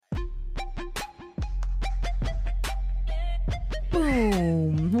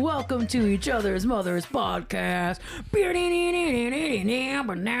Boom! Welcome to Each Other's Mothers podcast.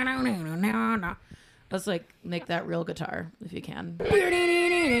 Let's like make that real guitar if you can. I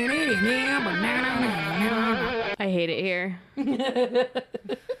hate it here. To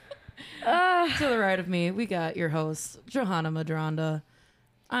the right of me, we got your host, Johanna Madronda.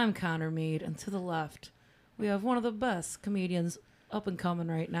 I'm Connor Mead, and to the left, we have one of the best comedians up and coming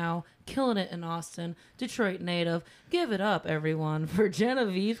right now, killing it in Austin, Detroit native. Give it up, everyone, for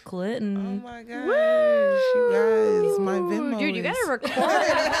Genevieve Clinton. Oh my gosh, you guys, my Venmo. Dude, you gotta record.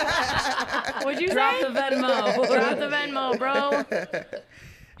 What'd you Drop say? the Venmo. Drop the Venmo, bro.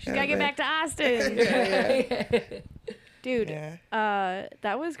 She's gotta get back to Austin. Dude,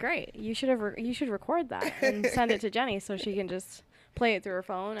 that was great. You should record that and send it to Jenny so she can just play it through her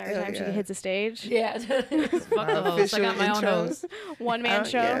phone every time she hits a stage. Yeah. Fuck the host. I got my own host. One man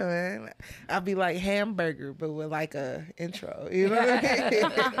show. Yeah, man. I'll be like Hamburger, but with like a intro. You know what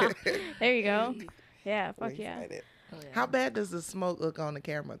I mean? There you go. Yeah, fuck yeah. Excited. Oh, yeah. How bad does the smoke look on the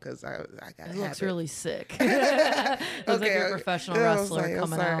camera? Because I got It looks really sick. Okay, Looks like a professional wrestler coming I'm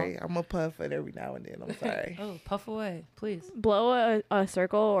sorry. out. I'm going to puff it every now and then. I'm sorry. Oh, puff away, please. Blow a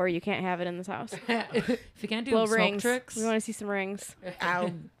circle or you can't have it in this house. If you can't do Blow smoke rings. tricks. We want to see some rings.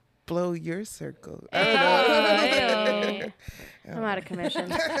 I'll blow your circle. Hey. I'm out of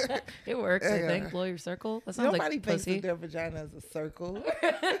commission. It works, I think. Blow your circle. That sounds Nobody like thinks pussy. that their vagina is a circle.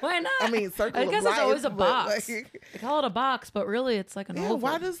 Why not? I mean, circle I guess of it's always a life, but, box. like, They call it a box, but really it's like an yeah, oval.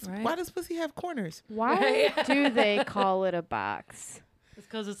 why does right? pussy have corners? Why do they call it a box? It's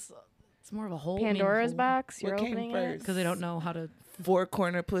because it's more of a hole. Pandora's box? You're What came opening first? it? Because they don't know how to. Four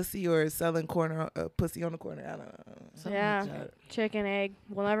corner pussy or selling corner pussy on the corner. I don't know. Something Yeah. like that. Chicken, egg.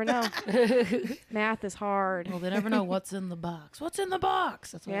 We'll never know. Math is hard. Well, they never know what's in the box. What's in the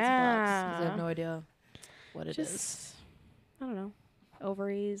box? That's why it's a box. Because they have no idea what it is. Just, I don't know.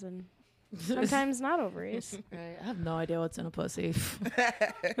 Ovaries and sometimes not ovaries. Right. I have no idea what's in a pussy.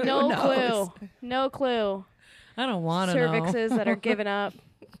 No knows? clue. No clue. I don't want to know. Cervixes that are given up.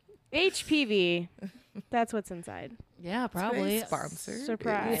 HPV. That's what's inside. Yeah, probably. Sponsored.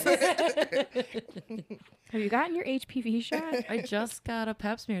 Surprise. Have you gotten your HPV shot? I just got a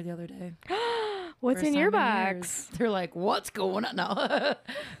pap smear the other day. What's First in your time box? years. They're like, what's going on? No,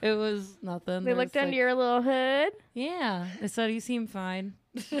 it was nothing. They There looked was, under like- your little hood. Yeah, they said you seem fine.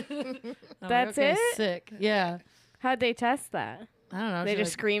 I'm like, That's okay, it? Sick. Yeah. How'd they test that? I don't know. They she,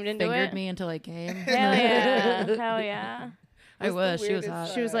 just like, screamed into fingered it? me until I came. Hell yeah. Hell yeah. I What's the wish she was weirdest-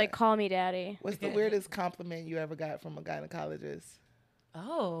 hot. She was like, call me daddy. What's the weirdest compliment you ever got from a gynecologist?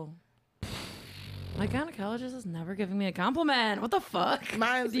 Oh. My gynecologist is never giving me a compliment. What the fuck?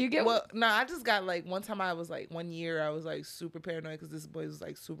 Mine's, Do you get well, no, I just got like one time I was like 1 year I was like super paranoid because this boy was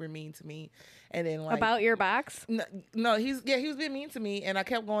like super mean to me, and then like About your box? no, he was being mean to me, and I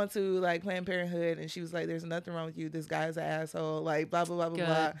kept going to like Planned Parenthood, and she was like, "There's nothing wrong with you. This guy's an asshole." Like blah blah blah blah Good.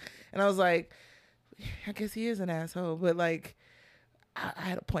 blah, and I was like, I guess he is an asshole, but like I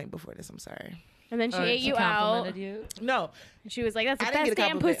had a point before this. I'm sorry. And then she Oh, ate she you out. complimented you? No, And she was like, that's the I didn't best get a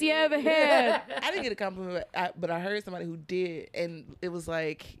damn compliment. pussy I ever had. I didn't get a compliment, but I heard somebody who did, and it was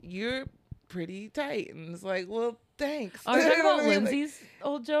like, "You're pretty tight," and it's like, "Well, thanks." Oh, you're talking You know about what I mean? Lindsay's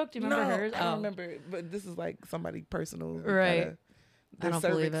old joke? Do you remember no, hers? I Oh. don't remember, but this is like somebody personal. who Right. kinda- I their don't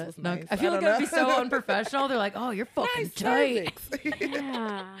believe cervix it. was No, nice. I feel like don't that'd be know. so unprofessional. They're like, "Oh, you're fucking Nice tight." cervix.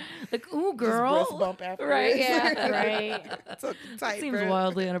 Yeah. Like, ooh, Just girl. breast bump afterwards. Right, Yeah, right. So tight, Seems bro.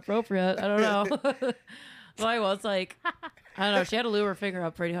 wildly inappropriate. I don't know. Well, I was like, I don't know. She had to lube her finger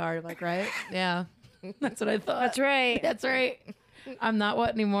up pretty hard. I'm like, right? Yeah. That's what I thought. That's right. That's right. I'm not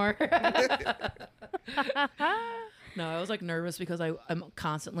wet anymore. No, I was like nervous because I'm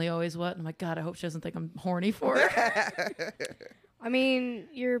constantly always wet. And I'm like, God, I hope she doesn't think I'm horny for her. I mean,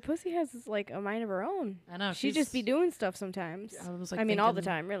 your pussy has like a mind of her own. I know. She just be doing stuff sometimes. I was like, I mean, all the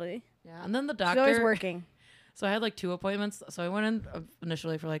thinking- time, really. Yeah. And then the She's doctor. always working. So I had like 2 appointments. So I went in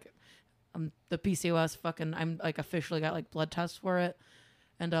initially for like the PCOS fucking, I'm like officially got like blood tests for it.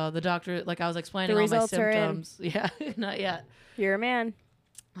 And the doctor, like I was explaining The all my results are in. symptoms. Yeah, not yet. You're a man.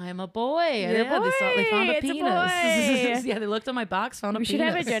 I am a boy. You're a Yeah, they found a boy. It's a penis. boy. Yeah, they looked at my box, found a We penis.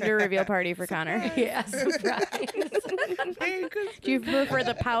 should have a gender reveal party for Connor. Yeah, surprise. Very good. Do you prefer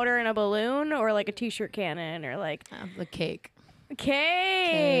the powder in a balloon or like a t-shirt cannon or like The cake.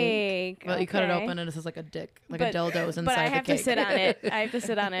 cake? Well, you cut it Okay. open and it's just like a dick, like But- a dildo is inside But I the have cake. to sit on it. I have to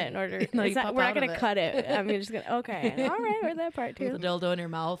sit on it in order. No, you It's not- pop we're out not going of to it. cut it. I'm just going to, okay. All right, or that part With too. a dildo in your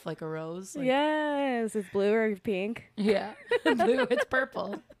mouth, like a rose. Like, Yes, it's blue or pink. Yeah. Blue, it's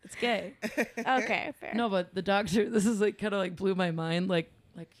purple. It's gay. Okay, fair. No, but the doctor, this is like kind of like blew my mind. Like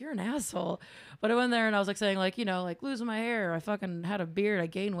Like, you're an asshole. But I went there and I was like saying, like, you know, like losing my hair. I fucking had a beard. I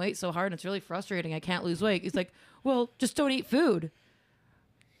gained weight so hard and it's really frustrating. I can't lose weight. He's like, well, just don't eat food.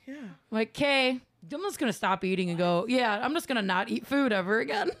 Yeah. I'm like, okay, I'm just gonna stop eating and go, yeah, I'm just gonna not eat food ever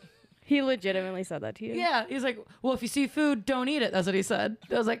again. He legitimately said that to you. Yeah. He's like, well, if you see food, don't eat it. That's what he said.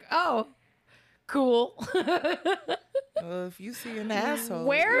 I was like, oh, cool. Well, if you see an asshole,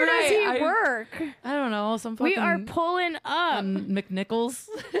 Where does he Right, work? I don't know. Some fucking We are pulling up. McNichols.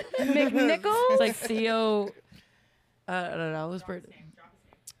 McNichols? It's like Theo. I don't know. Who's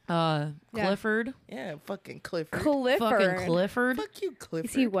Clifford. Yeah, fucking Clifford. Clifford. Fucking Clifford. Fuck you, Clifford.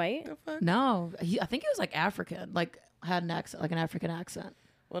 Is he white? The fuck? No, I think he was like African. Like had an accent, like an African accent.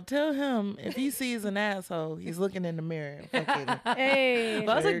 Well, tell him if he sees an asshole, he's looking in the mirror. Fucking Hey.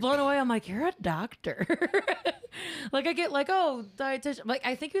 But I was like blown away. I'm like, you're a doctor. Like I get like, oh, dietitian. Like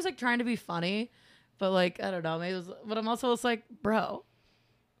I think he was like trying to be funny, but like I don't know. Maybe it was, but I'm also just like, bro,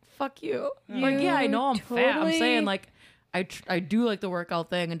 fuck you. Like yeah, I know I'm fat. I'm totally- saying like I do like the workout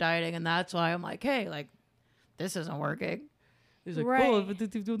thing and dieting, and that's why I'm like, hey, like this isn't working. He's like, Right.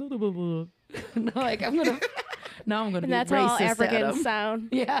 oh, no, like I'm gonna. Now I'm gonna And be that's racist how at Africans him. sound.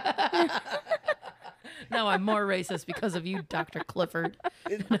 Yeah. Now I'm more racist because of you, Dr. Clifford.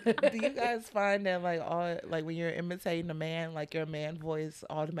 Do you guys find that like all like when you're imitating a man, like your man voice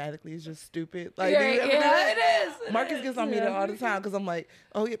automatically is just stupid? Like, do you ever do that? it is. It Marcus is. gets on me there all the time because I'm like,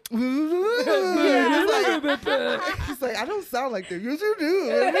 oh yeah. He's like, I don't sound like that. Yes, you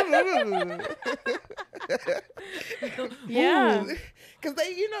do. Yeah. Because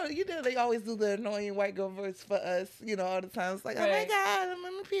they always do the annoying white girl voice for us, all the time. It's like, oh my Right. God, I'm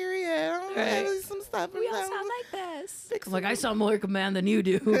on a period. I'm having some stuff. We all sound like this. Fix Like I it. sound more like a man than you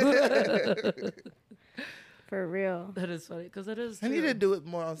do. For real. That is funny because it is. I need true. to do it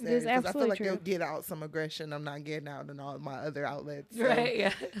more on stage because I feel absolutely like true. you'll get out some aggression I'm not getting out in all my other outlets. so Right?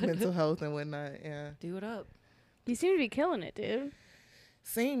 Yeah. mental health and whatnot. Yeah. Do it up. You seem to be killing it, dude.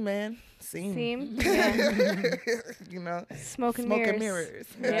 Scene, man. Scene. Seem? Yeah. Smoking Smoking mirrors.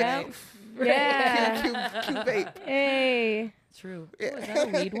 mirrors. Yeah. Right. Yeah. Cute vape. Hey. True. Yeah. Oh, is that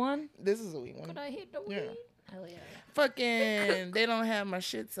a weed one? This is a weed one. Could I hit the weed? Yeah. Hell yeah. Fucking, they don't have my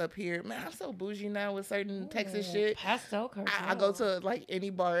shits up here. Man, I'm so bougie now with certain Texas shit. Pastel cartel. I go to like any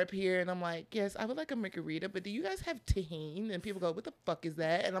bar up here and I'm like, yes, I would like a margarita, but do you guys have tahini? And people go, what the fuck is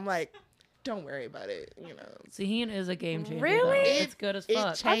that? And I'm like, don't worry about it. Tahini is a game changer. Really? though. It- It's good as it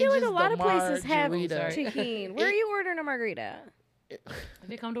fuck. I feel like a changes lot the of places have margarita. tahini. Where are you ordering a margarita? Have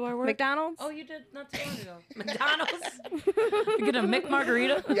you come to our work? McDonald's? Oh, you did not too long ago. McDonald's. You get a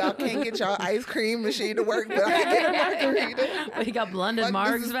McMargarita. Y'all can't get y'all ice cream machine to work, but I can get a margarita. We got blended Fuck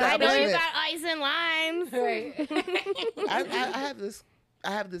margs this back I know you establishment. got ice and limes. Right.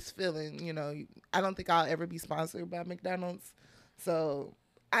 I have this feeling, I don't think I'll ever be sponsored by McDonald's. So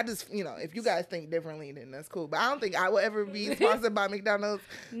I just, if you guys think differently, then that's cool. But I don't think I will ever be sponsored by McDonald's.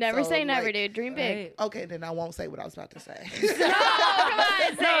 Never So, say never, like, dude. Dream big. Right. Okay, then I won't say what I was about to say. Oh, come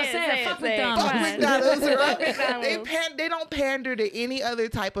on. Say No, it. say it. Say it. Fuck Say it. McDonald's. Come Fuck on. McDonald's, right? McDonald's. They don't pander to any other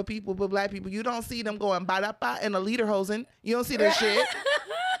type of people but black people. You don't see them going ba-da-ba and a lederhosen. You don't see that shit.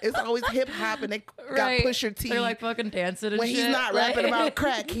 It's always hip hop and they Right. got Pusha T. They're like fucking dancing and when shit. he's not like- rapping about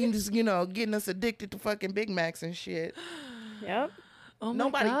crack, he's just, getting us addicted to fucking Big Macs and shit. Yep. Oh my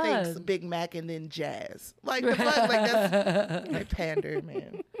Nobody God. thinks Big Mac and then jazz. Like, the fuck? Like, that's like pander,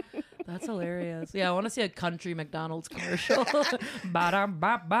 man. That's hilarious. Yeah, I want to see a country McDonald's commercial.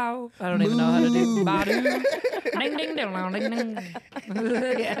 Ba-da-ba-bow. I don't even know how to do ba-doo. Ding, ding, ding, ding,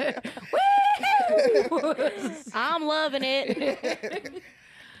 ding. Yeah. Woo! I'm loving it.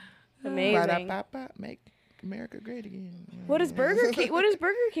 Amazing. Ba-da-ba-ba, make America great again. What does Burger King? What does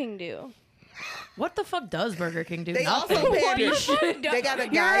Burger King do? What the fuck does Burger King do? They Nothing. also pander. What? They got a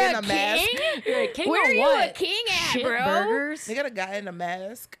You're guy in a mask. king? You're a king Where or are you what? a king at, Shit bro? burgers? They got a guy in a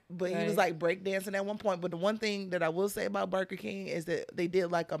mask, but he was Right. like breakdancing at one point. But the one thing that I will say about Burger King is that they did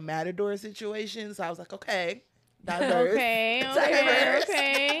like a Matador situation. So I was like, okay, diverse. Okay, okay, Diverse.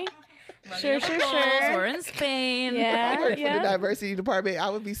 okay. Sure, sure, We're sure. in Spain. Yeah, For the yeah. diversity department, I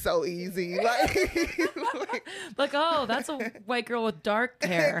would be so easy. Like, Like, oh, that's a white girl with dark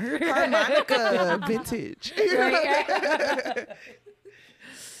hair. harmonica, vintage.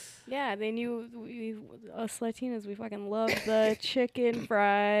 Yeah, they knew us Latinas, we fucking love the chicken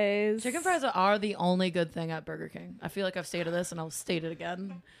fries. Chicken fries are the only good thing at Burger King. I feel like I've stated this and I'll state it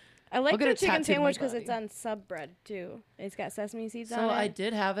again. I like I'll get their it chicken tattooed on my sandwich because it's body. on sub bread too. It's got sesame seeds So on it. I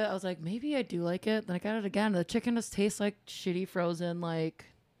did have it. I was like, maybe I do like it. Then I got it again. The chicken just tastes like shitty frozen, like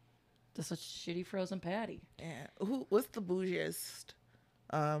just a shitty frozen patty. Yeah. What's the bougiest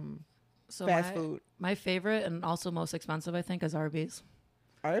So fast my, food? My favorite and also most expensive, I think, is Arby's.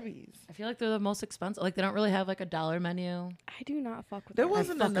 Arby's. I feel like they're the most expensive. Like they don't really have like a dollar menu. I do not fuck with There Arby's.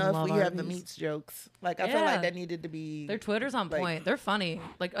 wasn't fucking enough love when you have the Arby's. meats jokes. Like I feel Yeah. like that needed to be. Their Twitter's on Like- point. They're funny.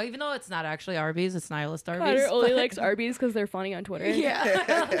 Like even though it's not actually Arby's, it's nihilist Arby's. Connor only but- likes Arby's because they're funny on Twitter.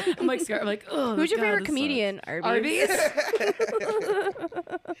 Yeah. I'm like scared. I'm like, oh. Who's your God, favorite this comedian? sucks. Arby's.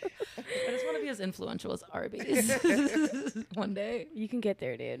 I just want to be as influential as Arby's one day. You can get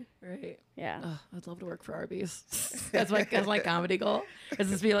there, dude. Right. Yeah. Oh, I'd love to work for Arby's. That's my comedy goal. Is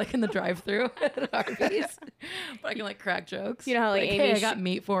just be like in the drive-through at Arby's, but I can like crack jokes. You know how, like, hey, Amy I got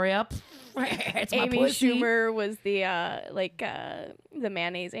meat for you. It's my Amy pussy. Schumer was the the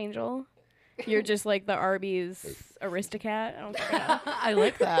mayonnaise angel. You're just like the Arby's Aristocat. I don't fucking know. I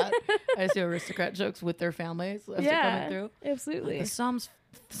like that. I see aristocrat jokes with their families as they're coming through. absolutely. The son's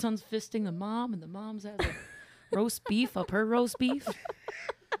fisting the mom, and the mom's has a roast beef up her roast beef.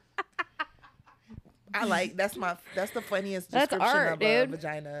 I like that's the funniest That's description art, of dude. a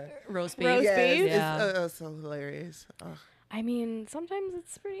vagina. Roast beef. Roast Yes, beef? it's Yeah. so hilarious. Ugh. I mean, sometimes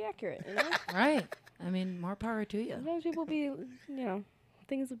it's pretty accurate. You know? Right. I mean, more power to you. Sometimes people be,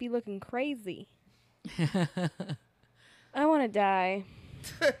 things would be looking crazy. I want to die.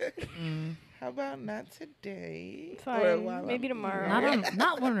 How about not today? Or Fine. while Maybe I'm tomorrow. here?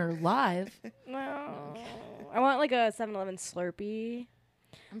 Not when we're live. No. I want like a 7-Eleven Slurpee,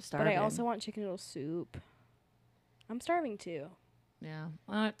 I'm but starving. I also want chicken noodle soup. I'm starving too. Yeah.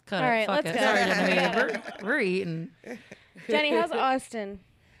 Cut All it. right, Fuck let's it. go. Sorry, Yeah. Genevieve. We're eating. Jenny, how's Austin?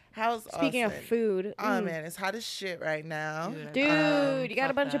 How's Speaking Austin? of food. Oh Mm. man, it's hot as shit right now. Dude, you got a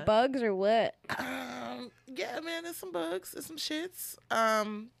fuck bunch that. of bugs or what? Yeah, man, there's some bugs, there's some shits.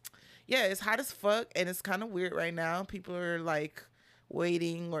 Yeah, it's hot as fuck, and it's kind of weird right now. People are like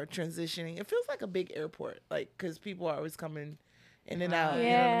waiting or transitioning. It feels like a big airport, like because people are always coming in and out. You know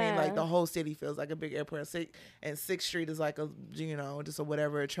what I mean? Like Yeah. the whole city feels like a big airport. And Sixth Street is like a just a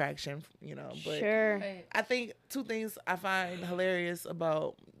whatever attraction. But Sure. I think two things I find hilarious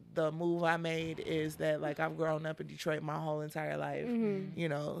about the move I made is that like I've grown up in Detroit my whole entire life.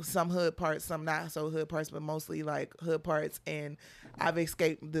 Mm-hmm. Some hood parts, some not so hood parts, but mostly like hood parts. And I've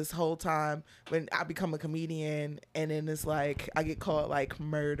escaped this whole time when I become a comedian, and then it's like I get called like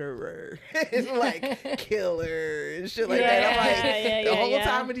murderer, and like killer and shit like that. I'm like the whole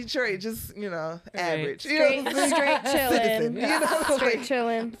time in Detroit, just average, Straight Citizen, chilling. Straight like,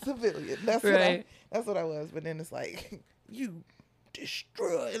 chilling. civilian. That's Right. that's what I was. But then it's like you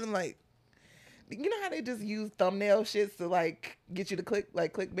destroy, and I'm like, you know how they just use thumbnail shits to like get you to click,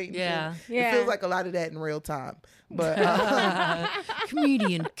 like clickbait and Yeah. shit? Yeah. It feels like a lot of that in real time. But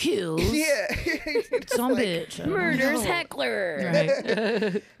Comedian kills. yeah. Some like, bitch. Murders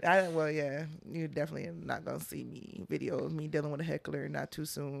heckler. Right. Well, yeah, you're definitely not gonna see video of me dealing with a heckler not too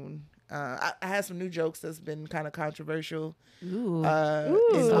soon. I had some new jokes that's been kind of controversial Ooh. in open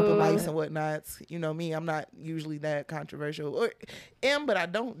Ooh. mics and whatnots. You know me, I'm not usually that controversial, or am, but I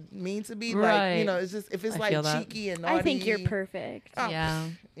don't mean to be. Right. Like, it's just if it's I like feel that. cheeky and naughty. I think you're perfect. Oh, Yeah.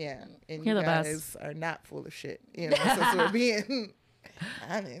 Yeah, and You're you the guys are not full of shit. Since we're being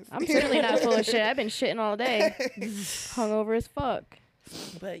honest. I'm certainly not full of shit. I've been shitting all day. Hungover as fuck.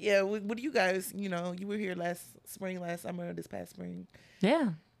 But yeah, what do you guys? You were here last summer, this past spring. Yeah.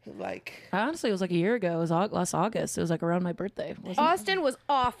 Like, Honestly, it was like a year ago. It was last August. It was like around my birthday. Wasn't it? Austin was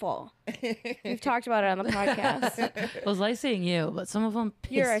awful. We've talked about it on the podcast. It was like seeing you, but some of them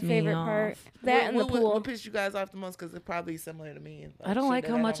pissed You're our me favorite off. part. That and the pool. What pissed you guys off the most? Because it's probably similar to me. I don't shit like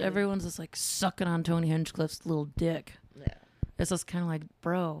that how I much don't really- everyone's just like sucking on Tony Hinchcliffe's little dick. Yeah. It's just kind of like,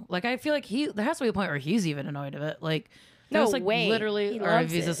 bro. Like, I feel like there has to be a point where he's even annoyed of it. Like, No there's like way. literally, He or if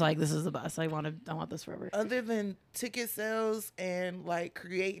loves he's it. just like, this is the best. I want this forever. Other than ticket sales and like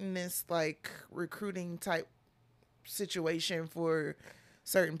creating this like recruiting type situation for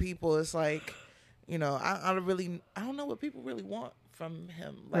certain people, it's like, I don't know what people really want from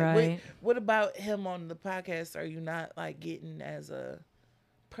him. Like, Right. what about him on the podcast are you not like getting as a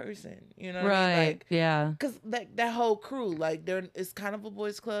person? You know what I mean? Right. Like, Yeah. cause that whole crew, like it's kind of a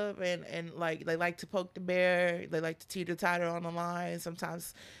boys club, and like they like to poke the bear, they like to teeter totter on the line.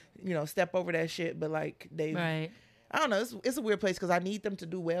 Sometimes, step over that shit, but like they, Right. I don't know. It's a weird place because I need them to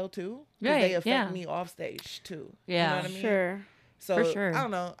do well too. 'Cause Right, they affect yeah. me off stage too. Yeah. You know what I mean? Sure. So For sure. I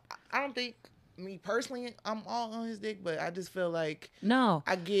don't know. I don't think me personally, I'm all on his dick, but I just feel like No.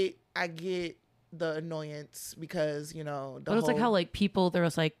 I get the annoyance because But it's like how like people, there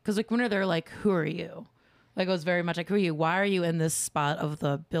was like, because like when they're like, who are you? Like it was very much like, who are you? Why are you in this spot of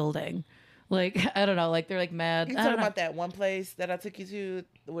the building? Like, I don't know. Like they're like mad. you I talking don't know. about that one place that I took you to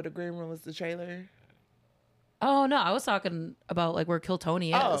where the green room was the trailer. Oh no, I was talking about like where Kill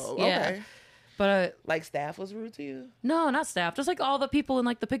Tony is. Oh, Yeah. okay. But Like staff was rude to you? no, not staff. Just like all the people in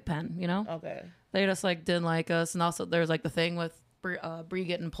like the pig pen, you know? Okay. They just like didn't like us. And also there's like the thing with Brie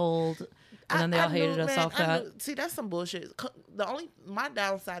getting pulled, and then they all hated us off that. See, that's some bullshit. My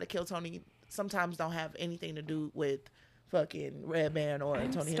downside of Kill Tony sometimes don't have anything to do with fucking Red Band or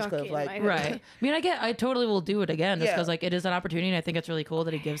Tony stuck Hinchcliffe. in Like, my- Right. I mean, I totally will do it again just Yeah. because like it is an opportunity. And I think it's really cool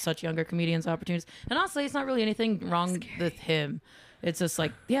that he gives such younger comedians opportunities. And honestly, it's not really anything wrong with him. It's just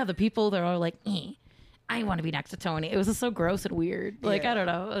like, yeah, the people that are like, I want to be next to Tony. It was just so gross and weird. Like, Yeah, I don't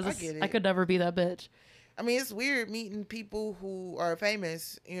know. It was I just, get it. I could never be that bitch. I mean, it's weird meeting people who are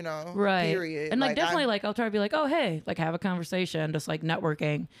famous, you know, Right. period. And like, I- definitely like I'll try to be like, oh hey, like have a conversation, just like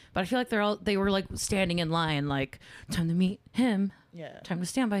networking. But I feel like they were like standing in line, like, time to meet him, yeah. time to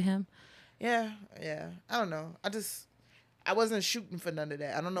stand by him. Yeah. I don't know. I wasn't shooting for none of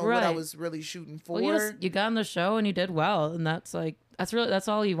that. I don't know what I Right. was really shooting for. Well, you got on the show and you did well, and that's like that's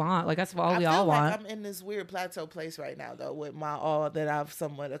all you want. Like that's all we all like want. I'm in this weird plateau place right now, though, with my all that I've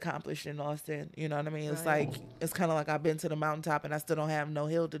somewhat accomplished in Austin. You know what I mean? It's like it's kind of like I've been to the mountaintop and I still don't have no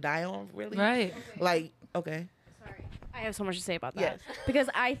hill to die on, really. Right. Like, okay, Sorry. I have so much to say about that. Yes. Because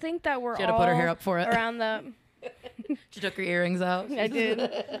I think that we're She had to all put her hair up for it. around the... She took her earrings out. I did.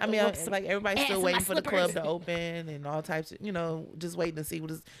 I mean, like everybody's still Ass in waiting my for the club slippers. to open and all types of, just waiting to see what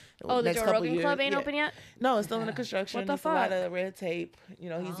is. Oh, the next Joe couple Rogan years. Club ain't Yeah. open yet? No, it's still in the construction. What the It's a lot fuck? of red tape.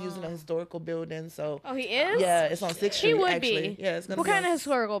 He's using a historical building, so. Oh, he is? Yeah, it's on 6th Street. He would actually. be. Yeah, it's gonna What be kind of on-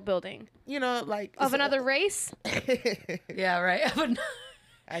 historical building? like Of it's- another race? Yeah, right. But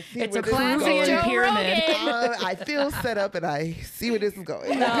I see it's where a this is Peruvian going. Joe pyramid. Rogan. I feel set up and I see where this is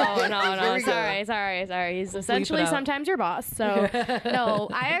going. No. Here we go. Sorry. He's bleep it essentially out. sometimes your boss. So, no,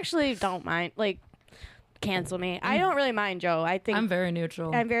 I actually don't mind. Like, cancel me. I don't really mind Joe. I think I'm very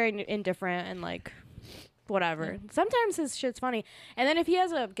neutral. I'm very indifferent and like whatever. Sometimes his shit's funny. And then if he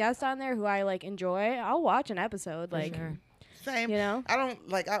has a guest on there who I like enjoy, I'll watch an episode. For Like, sure. Same. You know? I don't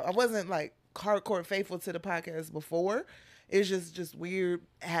like. I wasn't like hardcore faithful to the podcast before. It's just weird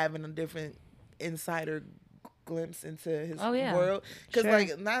having a different insider glimpse into his Oh, yeah. world. Because Sure.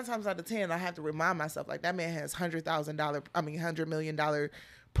 like 9 times out of 10, I have to remind myself like that man has $100 million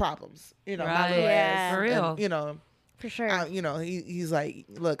problems. My Right. little Yeah. ass. For real. And, for sure. he's like,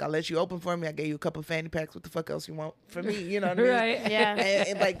 look, I let you open for me. I gave you a couple fanny packs. What the fuck else you want from me? You know what I mean? Right. Yeah.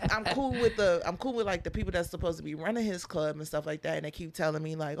 And like I'm cool with like the people that's supposed to be running his club and stuff like that, and they keep telling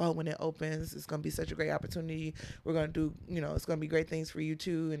me like, oh, when it opens, it's gonna be such a great opportunity. We're gonna do, it's gonna be great things for you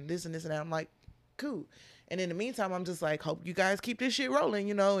too, and this and this and that. I'm like, cool. And in the meantime, I'm just like, hope you guys keep this shit rolling,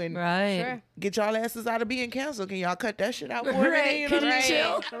 and Right. Sure. get y'all asses out of being canceled. Can y'all cut that shit out for Right. me? You know what I Right. mean?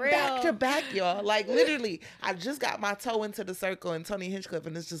 Chill. For real. Back to back, y'all. Like literally, I just got my toe into the circle and Tony Hinchcliffe,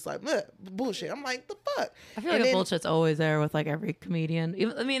 and it's just like bullshit. I'm like, the fuck. I feel And like the then- bullshit's always there with like every comedian.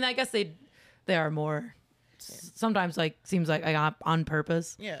 I mean, I guess they are more. Sometimes like seems like I got on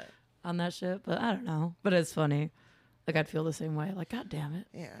purpose Yeah. on that shit, but I don't know. But it's funny. Like I'd feel the same way. Like God damn it.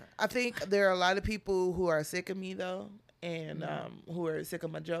 Yeah, I think there are a lot of people who are sick of me though, and who are sick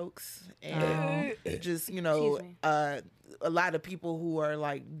of my jokes, and just Excuse me. a lot of people who are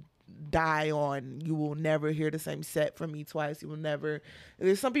like die on. You will never hear the same set from me twice. You will never.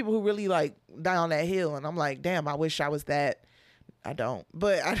 There's some people who really like die on that hill, and I'm like, damn, I wish I was that. I don't,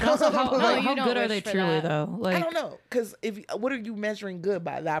 but I don't. Also, how, No, how, you how don't good are wish they for truly that. though? Like I don't know, because what are you measuring good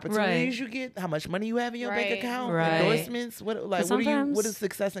by? The opportunities you get, how much money you have in your bank Right. account, Right. endorsements. What are you? sometimes- What is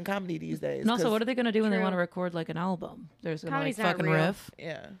success in comedy these days? And also, 'Cause- what are they gonna do when they True. want to record like an album? There's gonna Comedy's like not fucking real. riff.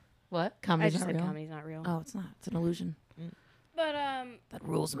 Yeah. What? I Comedy's just not said real. comedy's not real. Oh, it's not. It's an illusion. But That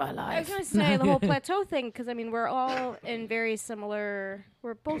rules my life. I was going to say the whole plateau thing because I mean we're all in very similar.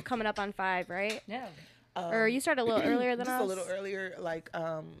 We're both coming up on 5, right? Yeah. Or you started a little earlier than just us. a little earlier, like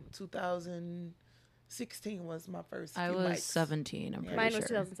 2016 was my first. I few was mics. 17. I'm pretty Mine sure. was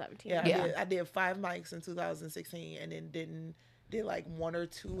 2017. Yeah, Yeah. I did 5 mics in 2016, and then did like 1 or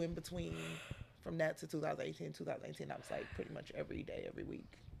 2 in between. From that to 2018, 2019, I was like pretty much every day, every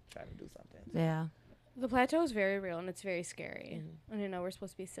week, trying to do something. Yeah. The plateau is very real and it's very scary. Mm-hmm. I don't know we're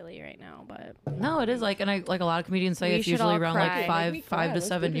supposed to be silly right now, but No, it is like, and I like a lot of comedians say We it's should usually all around cry. like Make five me cry. to Let's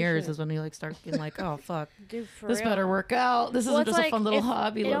 7 do this years shit. is when you like start getting like, oh fuck, dude, for this real. better work out. This Well, isn't it's just a fun little if-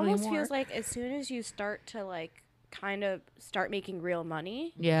 hobby. It Let me almost more. feels like as soon as you start to like kind of start making real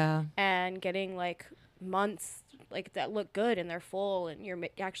money Yeah. and getting like months like that look good and they're full and you're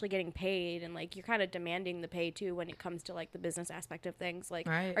actually getting paid and like you're kind of demanding the pay too when it comes to like the business aspect of things, like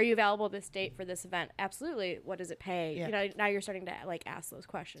Right. are you available this date for this event? Absolutely. What does it pay? Yeah. You know, now you're starting to like ask those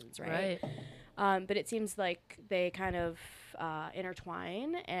questions, right? But it seems like they kind of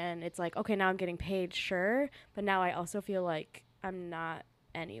intertwine and it's like, okay, now I'm getting paid, sure, but now I also feel like I'm not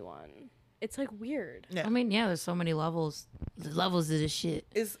anyone. it's like weird. Yeah. I mean, yeah, there's so many levels. The levels of this shit.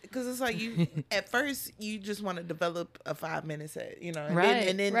 It's because it's like you at first you just want to develop a 5-minute set, you know, and Right.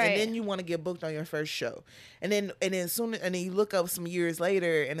 then and Right. then you want to get booked on your first show, and then then you look up some years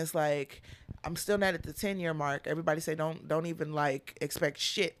later and it's like I'm still not at the 10-year mark. Everybody say don't even like expect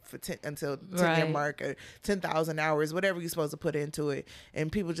shit for until 10-year Right. mark or 10,000 hours, whatever you're supposed to put into it,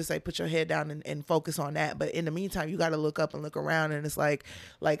 and people just say put your head down and focus on that. But in the meantime, you got to look up and look around, and it's like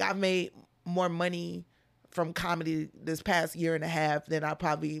I've made more money from comedy this past year and a half than I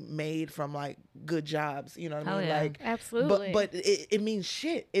probably made from like good jobs. You know what I Hell mean? yeah. Like, Absolutely. but it means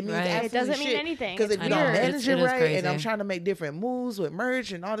shit. It means Right. It absolutely doesn't mean shit. anything. Because if It's you don't weird. manage It it is right, and I'm crazy. trying to make different moves with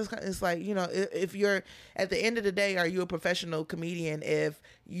merch and all this kind, it's like, you know, if you're at the end of the day, are you a professional comedian? If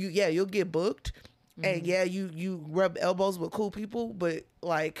you'll get booked, and you rub elbows with cool people, but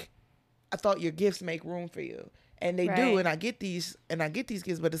like, I thought your gifts make room for you. And they do, Right. and I get these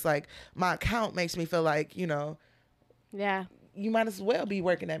gifts, but it's like my account makes me feel like, you know, yeah. you might as well be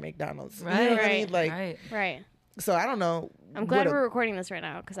working at McDonald's. You know Right. what I mean? Right. Like, Right. Right. so I don't know. I'm glad what we're recording this right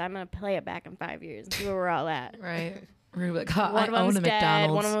now because I'm gonna play it back in 5 years and see where we're all at. Right. We're gonna be like, "God, One I of own them's a dead.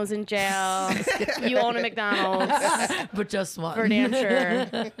 McDonald's. One of them's in jail. You own a McDonald's but just one. for damn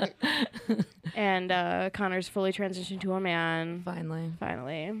sure. And Connor's fully transitioned to a man.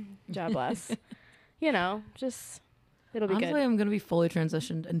 Finally. God bless. You know, just it'll be Honestly, good. I'm gonna be fully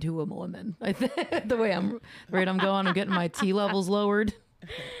transitioned into a woman. I think the way I'm going, I'm getting my T levels lowered.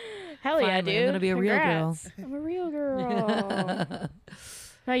 Hell yeah, finally, dude. I'm gonna be a real girl. Congrats. I'm a real girl.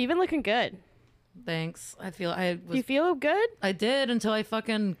 No, you've been looking good. Thanks. I feel Do you feel good? I did until I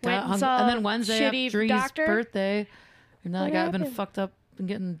fucking got and hung. saw And then Wednesday shitty after Dree's doctor? birthday, and then What I've been happened? fucked up and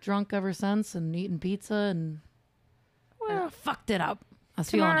getting drunk ever since and eating pizza and I Well, fucked it up. I was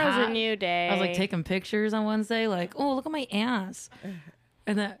feeling tomorrow's hot. a new day. I was like taking pictures on Wednesday, like, oh, look at my ass.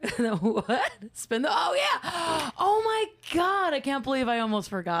 And then what? Spin the, oh yeah. Oh my God. I can't believe I almost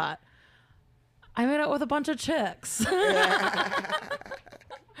forgot. I made out with a bunch of chicks.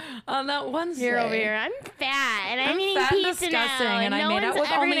 On that Wednesday. You're over here. I'm fat and I'm eating fat and pizza disgusting, now, and I no made out one's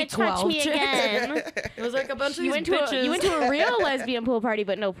with ever only gonna touch 12 me chicks. again. It was like a bunch of You these went bitches. to a real lesbian pool party,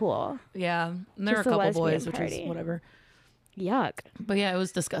 but no pool. Yeah. And there were a Just a couple lesbian boys, which party. was whatever. Yuck. But yeah, it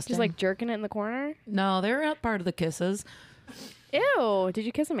was disgusting. Just like jerking it in the corner. no, they were not part of the kisses. Ew. Did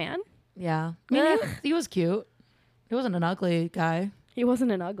you kiss a man? Yeah. I mean, he was cute. He wasn't an ugly guy. He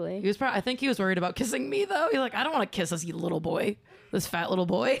wasn't an ugly. He was probably, I think he was worried about kissing me though. He's like, I don't want to kiss this little boy, this fat little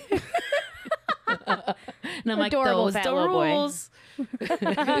boy. And I'm like, Adorable those fat the little boy. rules.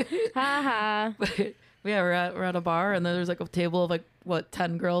 Ha ha. But yeah, we're at a bar and then there's like a table of like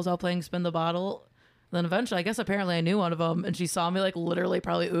 10 girls all playing spin the bottle. And then eventually, I guess apparently I knew one of them, and she saw me like literally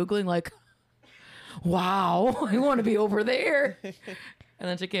probably oogling like, wow, I want to be over there. And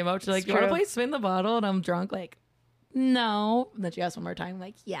then she came out, she's like, It's you want to true. play spin the bottle? And I'm drunk, like, no. And then she asked one more time,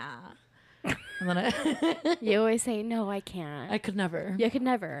 like, yeah. And then You always say, no, I can't. I could never. You could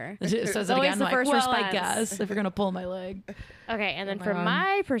never. And she says it Always again, the like, first well, I response. guess if you're gonna pull my leg. Okay, and then Am I from wrong?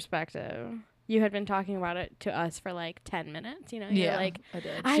 my perspective, you had been talking about it to us for like 10 minutes. You know, you're Yeah, like, I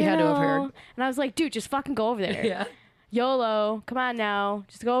did. I She had to have know. heard. And I was like, dude, just fucking go over there. Yeah, YOLO, come on now,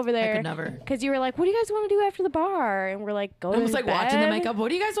 just go over I there. could never. Because you were like, what do you guys want to do after the bar? And we're like, go I to was like watching the bed. makeup. What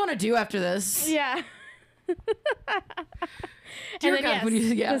do you guys want to do after this? Yeah. Dear and then, God, yes, when you-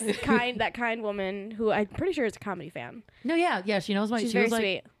 yeah. that kind woman who I'm pretty sure is a comedy fan. No, yeah, she knows my. She's she very was like,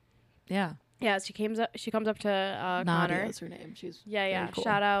 sweet. yeah, Yeah, she comes up to Nadia Connor. is her name. She's Yeah, very yeah. cool.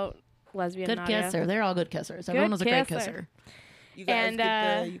 Shout out lesbian Good Nadia. kisser. They're all good kissers. Everyone was a great kisser. kisser. You guys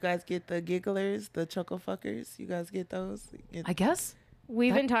And, you guys get the gigglers, the choco fuckers. You guys get those. I guess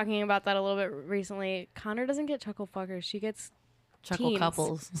We've That- been talking about that a little bit recently. Connor doesn't get chuckle fuckers. She gets chuckle Teens.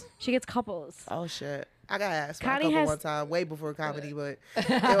 couples. couples. Oh shit! I got asked for a Connie couple has- one time, way before comedy, but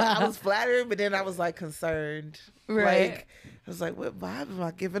I was flattered, but then I was like concerned. Right. Like, I was like, what vibe am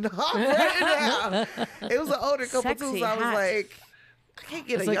I giving off right now? It was an older couple too, Sexy, so I was hot. like, I can't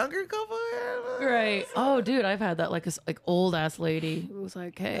get It's a like- younger couple. Right. Oh, dude, I've had that like this like old ass lady who was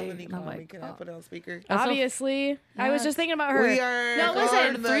like, "Hey," Melanie and I'm called me. like, Can I oh. put it on speaker? That's so- Obviously, I was Yeah. just thinking about her. We are No, listen,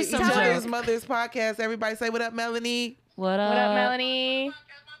 on the threesome Each joke. Other's Mothers podcast. Everybody say what up, Melanie. What up? What up, Melanie?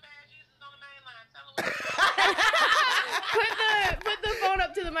 Put the phone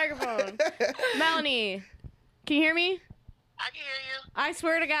up to the microphone. Melanie, can you hear me? I can hear you. I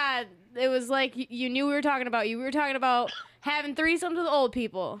swear to God, it was like you knew we were talking about you. We were talking about having threesomes with old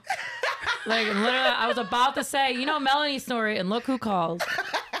people. Like literally, I was about to say, you know, Melanie's story, and look who called.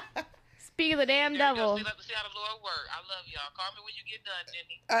 Speak of the damn There you go. devil. See how the Lord work. I love y'all. Call me when you get done,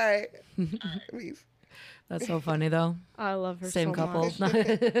 Jenny. All right. Peace. That's so funny though. I love her Same so couple.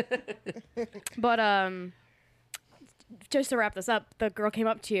 much. But just to wrap this up, the girl came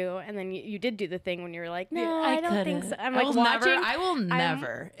up to you, and then you did do the thing when you were like, "No, I don't think so." I'm like, I will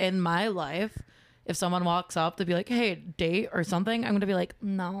never in my life, if someone walks up to be like, "Hey, date" or something, I'm gonna be like,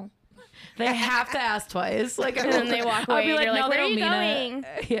 "No." They have to ask twice. Like, and then they walk away. I'll be like, and you're "No, like, they where are don't you mean going?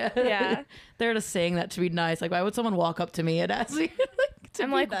 it." Yeah, Yeah. They're just saying that to be nice. Like, why would someone walk up to me and ask me? To I'm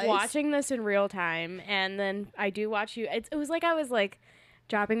be like nice? watching this in real time, and then I do watch you. It was like I was like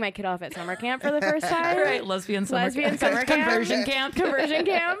dropping my kid off at summer camp for the first time. Right, lesbian summer Lesbian camp. summer camp. Conversion camp. Conversion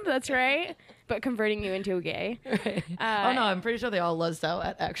camp. That's right. But converting you into a gay. Right. Oh no, I'm pretty sure they all luzzed out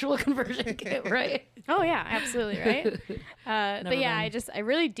at actual conversion camp, right? Oh yeah, absolutely right. But yeah, mind. I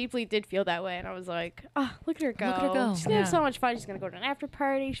really deeply did feel that way, and I was like, oh, look at her go. Look at her go. She's gonna have Yeah. so much fun. She's gonna go to an after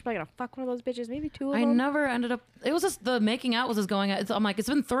party. She's probably gonna fuck one of those bitches, maybe two of I them. never ended up. It was just the making out was just going. I'm like, it's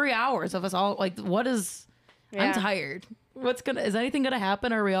been 3 hours of us all. Like, what is? Yeah. I'm tired. Is anything gonna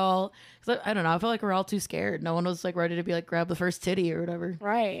happen? Are we all? 'Cause I don't know. I feel like we're all too scared. No one was like ready to be like grab the first titty or whatever.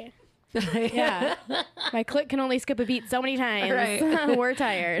 Right. Yeah. My clit can only skip a beat so many times. Right. We're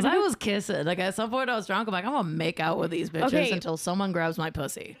tired. 'Cause I was kissing. Like at some point I was drunk. I'm like, I'm gonna make out with these bitches Okay. until someone grabs my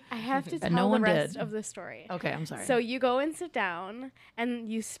pussy. I have to tell no the one rest did. of the story. Okay, I'm sorry. So you go and sit down, and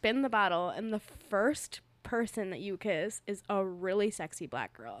you spin the bottle, and the first person that you kiss is a really sexy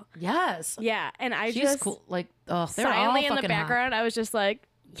black girl. yes, Yeah, and I she's just cool. Like, oh, they're all silently in the fucking hot. background, I was just like,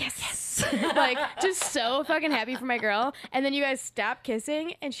 yes. Like, just so fucking happy for my girl. And then you guys stop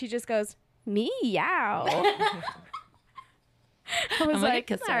kissing, and she just goes, meow. I was I'm gonna like,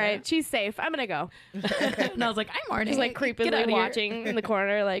 kiss all her. right, she's safe. I'm gonna go. And I was like, I'm horny. Just like Get outta creepily here. watching in the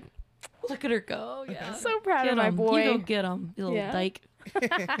corner, like, Look at her go. Yeah. so proud Get of my 'em. boy. You go get him, you little Yeah. dyke.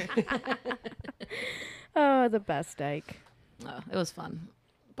 Oh, the best dyke. It was fun,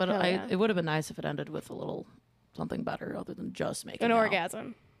 but Hell yeah. it would have been nice if it ended with a little something better other than just making An out.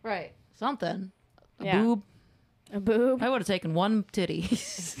 orgasm. Right? Something. A Yeah. boob. A boob. I would have taken one titty.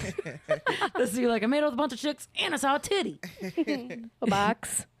 Let's see, like I made out with a bunch of chicks and I saw a titty. A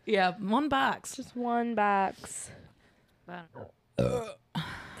box. Yeah, one box. Just one box.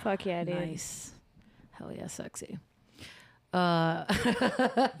 Fuck yeah, dude. Nice. Hell yeah, sexy. I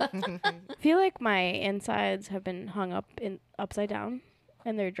feel like my insides have been hung up in upside down,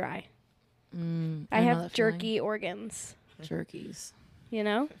 and they're dry. I know have that jerky organs. Jerkies. You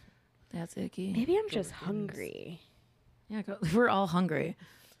know? That's icky. Maybe I'm just hungry. Yeah, we're all hungry.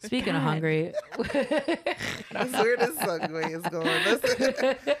 Speaking of God. hungry, That's where this segue is going.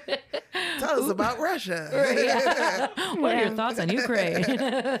 Tell us about Russia. what are Yeah. your thoughts on Ukraine?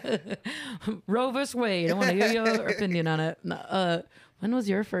 Roe vs. Wade. I want to hear your opinion on it. No, when was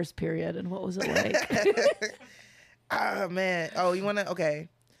your first period and what was it like? Oh man. Oh, you want to? Okay.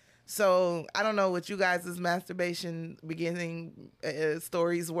 So I don't know what you guys' masturbation beginning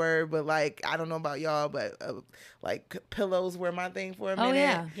stories were, but like I don't know about y'all, but like pillows were my thing for a minute. Oh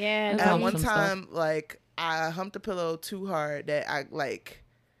yeah. Yeah. I've And one some stuff. time, like I humped a pillow too hard that I like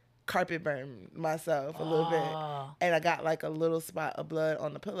carpet burned myself a little bit, Oh, and I got like a little spot of blood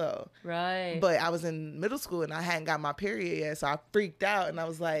on the pillow. right. But I was in middle school and I hadn't got my period yet, so I freaked out and I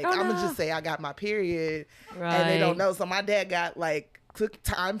was like, Oh, I'm no. gonna just say I got my period, right. and they don't know. So my dad got like took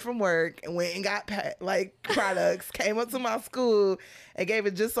time from work and went and got like products, came up to my school and gave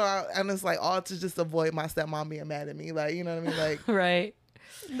it just and it's like all to just avoid my stepmom being mad at me, like you know what I mean, like. Right.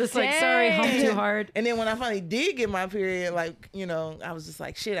 Just like, sorry, humped too hard. And then when I finally did get my period, like, you know, I was just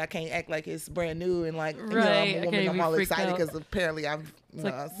like, shit, I can't act like it's brand new. And like, you know, Right, I I'm a can't woman, even I'm all freak excited out. because apparently I've, you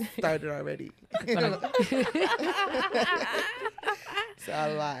know, I started already. So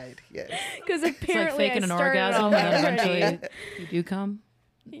I lied, yes. Because It's like apparently faking I an started orgasm off and then already. eventually you do come.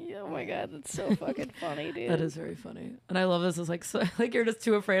 Oh my god, that's so fucking funny, dude. That is very funny. And I love this. It's like, so, like you're just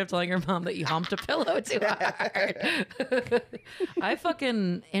too afraid of telling your mom that you humped a pillow too hard. I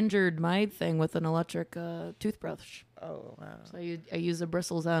fucking injured my thing with an electric toothbrush. Oh, wow. So I used a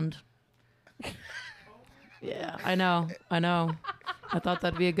bristles end. Yeah, I know. I thought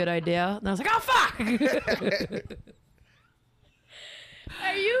that'd be a good idea. And I was like, oh, fuck!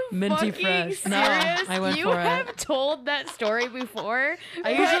 Are you Minty fucking fresh. serious? No, I went you for it. have told that story before. I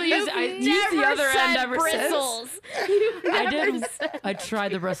usually use the never other end said ever bristles. since. You've I never did. said- I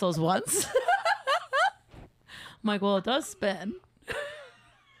tried the bristles once. I'm like, well, it does spin.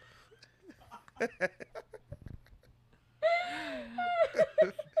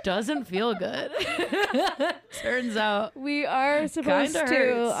 doesn't feel good. Turns out. We are supposed Kinda to.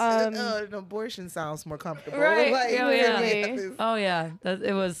 hurts. An abortion sounds more comfortable. Right. Like, Yeah, yeah. yeah. Oh yeah,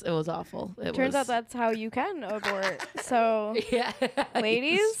 it was awful. It Turns out was, that's how you can abort. So, yeah,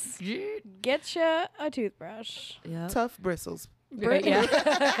 ladies, get you a toothbrush. yeah, Tough bristles. right,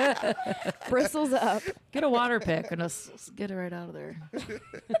 yeah. Bristles up. Get a water pick and just get it right out of there.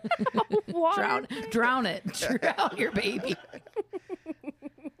 Water. Drown it. Drown your baby.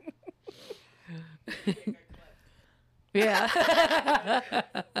 Yeah.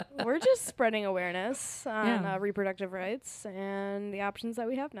 We're just spreading awareness on Yeah. reproductive rights and the options that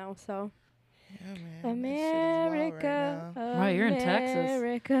we have now. So, Yeah, man. This shit is wild America, right Right, you're in Texas.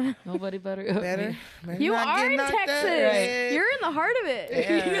 America. Nobody better. now. Better You not are get in knocked Texas. out. Right. You're in the heart of it.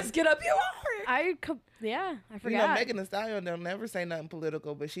 Yeah. You just get up. You are. I You know, forgot. Megan Thee Stallion don't never say nothing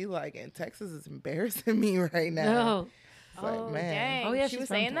political, but she like, and Texas is embarrassing me right now. No. It's like, Oh, man. dang. Oh, yeah, she she's was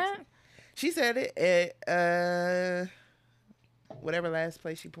from saying Texas. that? She said it at whatever last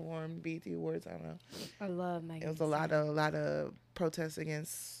place she performed, BET Awards. I don't know. I love Megan. It was a lot of protests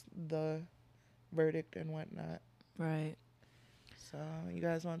against the verdict and whatnot. Right. So you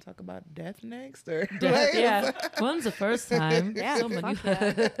guys want to talk about death next, or Yeah. When's the first time? Yeah, So many- fuck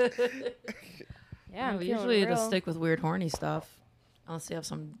that. Yeah, I'm we feeling usually just real. stick with weird, horny stuff. Unless you have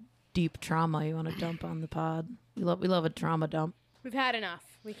some deep trauma you want to dump on the pod. We love a trauma dump. We've had enough.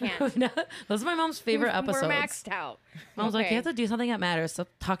 We can't. Those are my mom's favorite episodes. We're maxed out. Mom's like, Okay. you have to do something that matters. Stop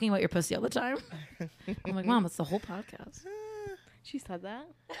talking about your pussy all the time. I'm like, Mom, it's the whole podcast. She said that.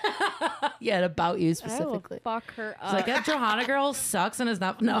 Yeah, and about you I will specifically. fuck her She's up. like, that Johanna girl sucks and is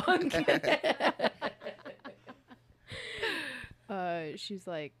not. No, I'm kidding. She's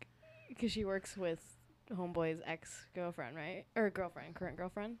like, because she works with homeboy's ex-girlfriend, right? Or girlfriend, current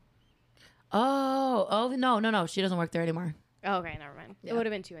girlfriend. Oh, no. She doesn't work there anymore. Oh, okay, never mind. Yeah. It would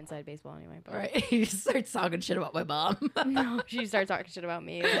have been too inside baseball anyway. But Right. You just start talking shit about my mom. no, she started talking shit about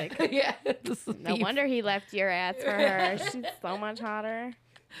me. Like, Yeah. This is no beef. wonder he left your ass for her. She's so much hotter.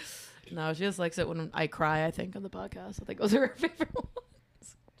 No, she just likes it when I cry, I think, on the podcast. I think those are her favorite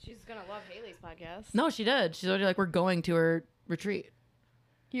ones. She's gonna love Haley's podcast. No, she did. She's already like, we're going to her retreat.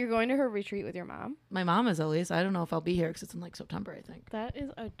 You're going to her retreat with your mom? My mom is, at least. I don't know if I'll be here because it's in like September, I think. That is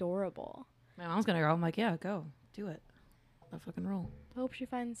adorable. My mom's going to go. I'm like, yeah, go. Do it. I fucking roll. I hope she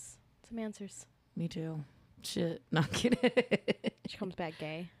finds some answers. Me too. Shit. Not kidding. She comes back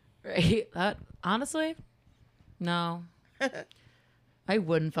gay. Right? That, honestly, no. I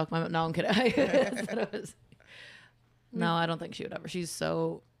wouldn't fuck my mom. No, I'm kidding. That's what it was. No, I don't think she would ever. She's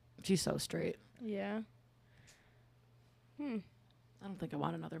so straight. Yeah. I don't think I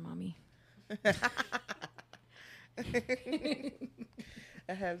want another mommy.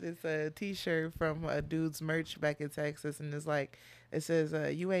 I have this T-shirt from a dude's merch back in Texas, and it's like, it says,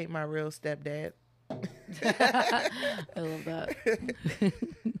 "You ain't my real stepdad." I love that.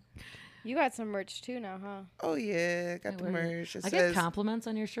 You got some merch too now, huh? Oh yeah, got the where- merch. It I says, get compliments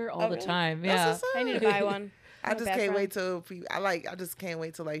on your shirt all Oh, the really? time. That's Yeah. what's up. I need to buy one. I I'm a just bad can't friend. wait till I just can't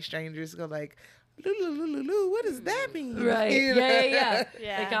wait till like strangers go like, "Lulu, what does that mean?" Right. You know? Yeah.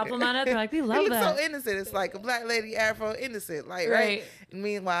 Yeah. They compliment it. They're like, we It love looks that. so innocent. It's like a black lady afro innocent, like right. Right.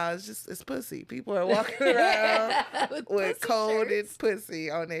 Meanwhile, it's pussy. People are walking around with pussy coded shirts. pussy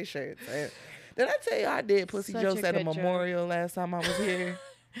on their shirts. And did I tell you I did pussy Such jokes a at a good joke. memorial last time I was here?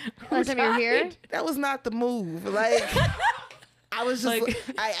 Last time you were here? That was not the move. Like I was just Like-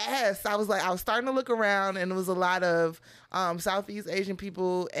 I asked. I was like, I was starting to look around, and it was a lot of Southeast Asian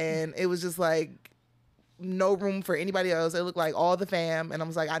people, and it was just like no room for anybody else. It looked like all the fam, and I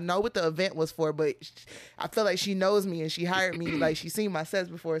was like, I know what the event was for, but I feel like she knows me and she hired me. Like she's seen my sets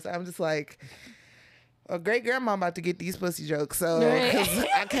before, so I'm just like, a great grandma about to get these pussy jokes, so Right. 'cause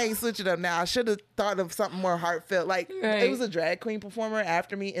I can't switch it up now. I should have thought of something more heartfelt. Like Right. it was a drag queen performer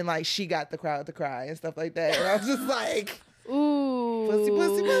after me, and like she got the crowd to cry and stuff like that. And I was just like, Ooh. pussy,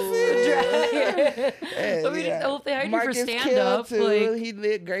 pussy, pussy. I mean, if they hired you for Marcus stand killed up, too. like, He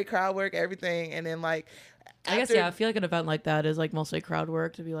did great crowd work, everything, and then like. I guess, after- yeah, I feel like an event like that is like mostly crowd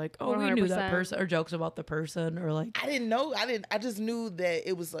work to be like, oh, we knew that 100%. person, or jokes about the person, or like, I didn't know. I just knew that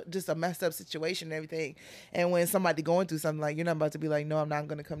it was just a messed up situation and everything. And when somebody going through something, like, you're not about to be like, no, I'm not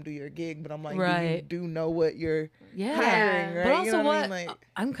going to come do your gig. But I'm like, Right. do you know what you're yeah. hiring, right? But also, You know what I mean? Like,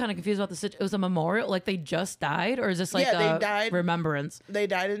 I'm kind of confused about the situation. It was a memorial, like they just died, or is this like Yeah, they a died. remembrance? they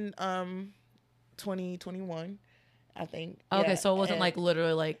died in 2021, I think. Okay, Yeah, so it wasn't and like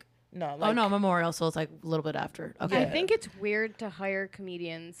literally like No, Oh no, Memorial, so it's like a little bit after. Okay. I think it's weird to hire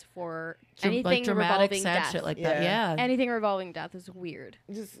comedians for Like anything dramatic revolving sad death. shit like that. Yeah. Yeah. Anything revolving death is weird.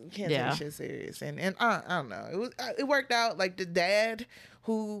 just can't Yeah. take shit serious. And I don't know. It worked out. Like the dad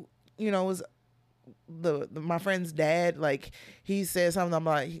who was my friend's dad. Like he said something. I'm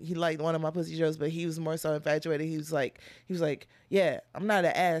like, he liked one of my pussy jokes, but he was more so infatuated. He was like, yeah, I'm not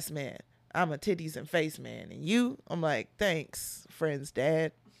an ass man. I'm a titties and face man. And you, I'm like, thanks, friend's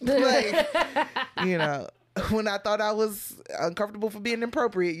dad. Like, when I thought I was uncomfortable for being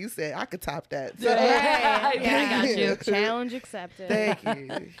inappropriate, you said I could top that. So, Yeah, I got you. Challenge accepted. thank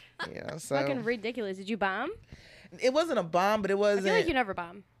you. So Fucking ridiculous. Did you bomb? it wasn't a bomb, but it I wasn't. feel like you never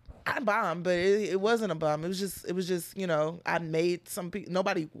bomb. I bombed, but it wasn't a bomb. It was just I made some people.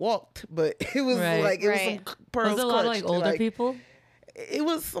 Nobody walked, but it was Right. like it was Right. some pearls. Was it a lot of like clutched, older people? It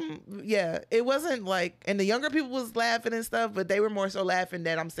was it wasn't like, and the younger people was laughing and stuff, but they were more so laughing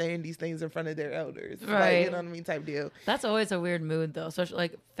that I'm saying these things in front of their elders. Like, Right. you know what I mean? Type deal. That's always a weird mood though, especially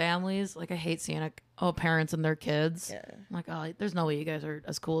like families. Like I hate seeing parents and their kids. Yeah. I'm like, oh, there's no way you guys are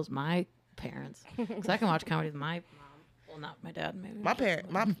as cool as my parents. Because I can watch comedy with my mom. Well, not my dad, maybe.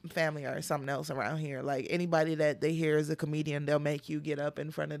 My family are something else around here. Like anybody that they hear is a comedian, they'll make you get up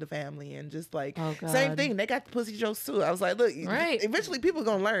in front of the family and just like Oh, God. same thing. They got the pussy jokes too. I was like, look, Right. eventually people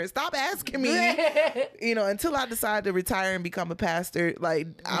gonna learn. Stop asking me, until I decide to retire and become a pastor. Like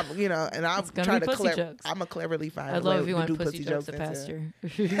I'm, and I'm gonna trying be to pussy jokes. I'm a cleverly find. I'd a way love if you to went do pussy jokes to into- pastor.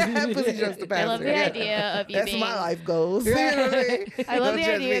 pussy jokes to pastor. I love the yeah. idea of you That's being. my life goals. You know what I mean? I love Don't the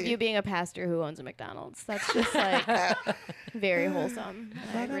judge idea of me. you being a pastor who owns a McDonald's. That's just like very wholesome.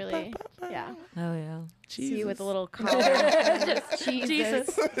 I really, yeah. Oh yeah. See you with a Jesus. little car. Just Jesus.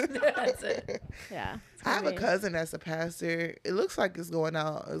 Jesus. That's it. Yeah. it's I have a gonna be- cousin that's a pastor. It looks like it's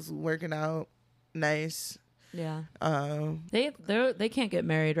working out nice. Yeah. Um, They can't get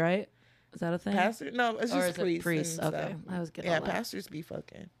married, right? Is that a thing? pastor? No, it's Or just is it priests. priests? and Okay. stuff. I was getting Yeah, all that. pastors be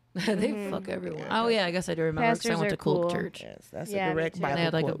fucking. They fuck everyone. Yeah, Oh yeah, I guess I do remember because I Pastors went are to Cool cool. Church. Yes, that's Yeah, a me direct too. Bible They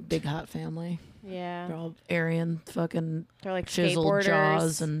had like a quote. big hot family. They're Yeah. all Aryan, fucking They're like chiseled skateboarders.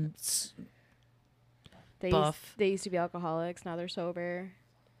 jaws and they buff. they used to be alcoholics. Now they're sober.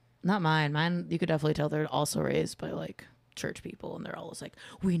 not mine. Mine, you could definitely tell they're also raised by like church people, and they're always like,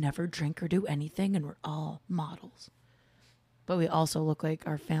 we never drink or do anything, and we're all models. But we also look like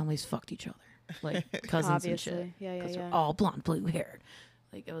our families fucked each other, like cousins and shit. Obviously. Yeah, yeah, Because yeah. we're all blonde, blue haired.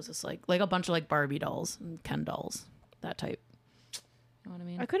 Like it was just like a bunch of like Barbie dolls and Ken dolls, that type. You know what I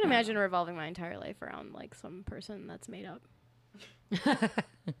mean? I couldn't imagine revolving my entire life around like some person that's made up.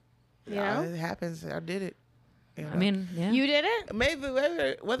 You know? It happens. I did it. You know? I mean, yeah. You did it? maybe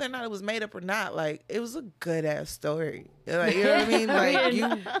whether or not it was made up or not, like it was a good ass story. Like, you know what I mean? Like you,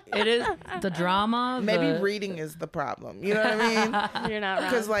 It is the drama. maybe the- reading is the problem. You know what I mean? You're not wrong.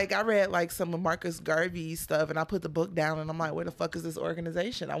 Because like I read like some of Marcus Garvey's stuff, and I put the book down, and I'm like, where the fuck is this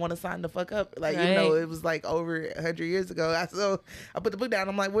organization? I want to sign the fuck up. Like Right. it was like over 100 years ago. So I put the book down.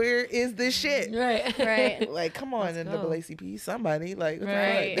 I'm like, where is this shit? Right. Right. Like, come on, Let's go. NAACP, somebody. Like, what the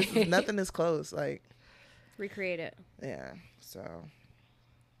Right. fuck? This is, nothing is close. Like, Recreate it. yeah. So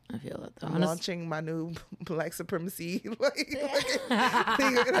I feel that though. I'm And it's- launching my new black supremacy.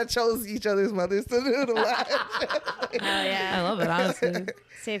 I chose each other's mothers to do the live. Oh I yeah. love it, honestly.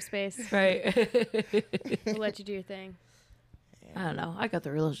 Safe space. Right. We'll let you do your thing. I don't know. I got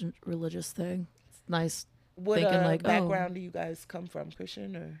the religious thing. It's nice. What Thinking like, oh. background do you guys come from?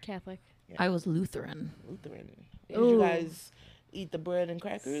 Christian or Catholic. I was Lutheran. Lutheran? Did Ooh. you guys eat the bread and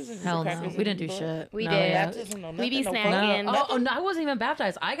crackers? And Hell the no. crackers We and didn't do blood? shit. We No, did. yeah. Baptism, no We be nothing, no snagging. fuck. No. Oh, no, I wasn't even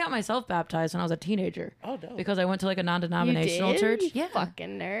baptized. I got myself baptized when I was a teenager Oh, dope. because I went to like a You non-denominational did? church. You Yeah.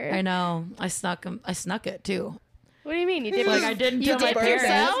 fucking nerd. I know. I snuck it too. What do you mean? You did Like I didn't you tell my did parents.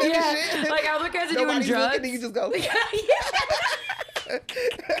 yourself? Yeah. Like other guys are doing Nobody's drugs. looking, and you just go.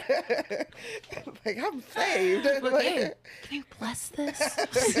 Like I'm saved. Like, hey, can you bless this?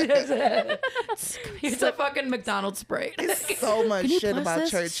 It's a fucking McDonald's Sprite. So much Can you shit bless about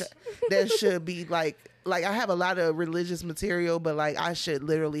this? church that should be like I have a lot of religious material, but like I should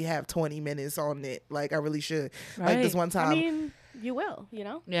literally have 20 minutes on it. Like I really should. Like this Right. one time, I mean, you will. You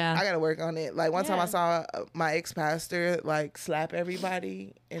know. Yeah. I gotta work on it. Like one time I Yeah. saw my ex pastor like slap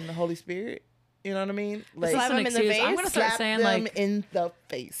everybody in the Holy Spirit. You know what I mean? Like Slap That's an him in the excuse. I'm face? gonna start slap saying them like in the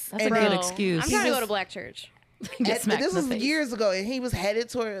face. That's And a then- good excuse. I'm He trying to go was- to black church. get smacked this in the was face. years ago, and he was headed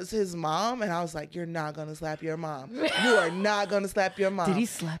towards his mom, and I was like, "You're not gonna slap your mom. You are not gonna slap your mom." Did he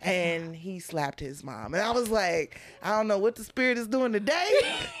slap his And he slapped his mom, and I was like, "I don't know what the spirit is doing today."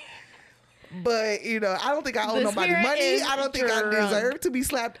 But I don't think I owe The nobody spirit money. is I don't think I drunk. deserve to be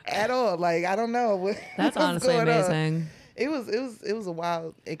slapped at all. Like I don't know. That's what's honestly going on. amazing. It was a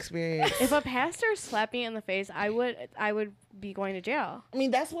wild experience. If a pastor slapped me in the face, I would be going to jail. I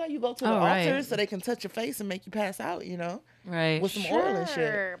mean, that's why you go to the Oh, right. altar so they can touch your face and make you pass out, you know, Right. with some oil and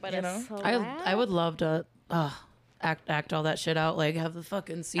shit. But you a know, I would love to act all that shit out, like have the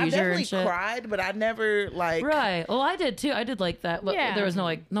fucking I seizure definitely and shit. cried, but I never like. Right. Well, I did too. I did like that, but Yeah. there was no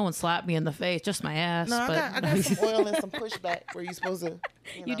one slapped me in the face, just my ass. No, but I got some oil and some pushback where you're supposed to.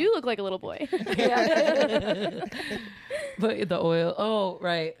 You know. do look like a little boy. but the oil. Oh,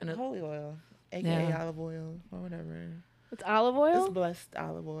 right. And Holy oil, aka Yeah. olive oil or whatever. It's olive It's oil. blessed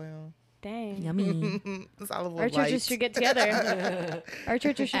olive oil. Dang. yummy. It's olive oil. Our churches light. should get together. Our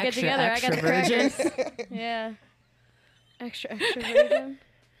churches should get Extra, together. I got the extra virgin. crackers. Yeah. Extra virgin.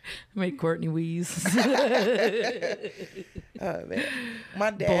 Make Courtney wheeze. Oh man,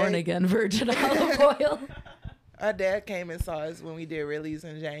 my dad. Born again virgin olive oil. Our dad came and saw us when we did release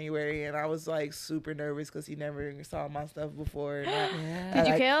in January, and I was like super nervous because he never saw my stuff before. And Did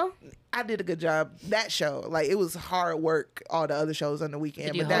you like, kill? I did a good job. That show, like it was hard work. All the other shows on the weekend,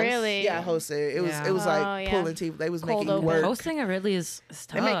 Did you but that, Really? yeah, I hosted. It was Yeah. it was Oh, like yeah. pulling teeth. They was Cold making you open. work. Hosting at Ridley is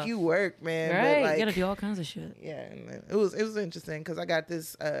They tough. make you work, man. right. But like, you gotta do all kinds of shit. yeah, and it was interesting because I got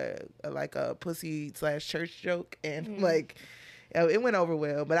this like a pussy / church joke, and like it went over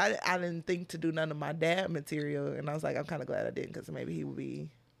well. But I didn't think to do none of my dad material, and I was like, I'm kind of glad I didn't because maybe he would be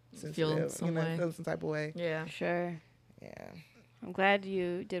sensitive, some way. feel some type of way. Yeah. Sure. Yeah, I'm glad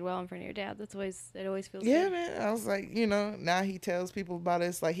you did well in front of your dad. It always feels yeah, good. man. I was like, now he tells people about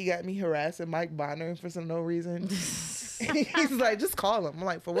us. Like he got me harassing Mike Bonner for no reason. He's like, just call him. I'm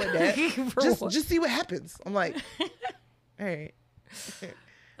like, for what, Dad? For just what? just see what happens. I'm like, all right.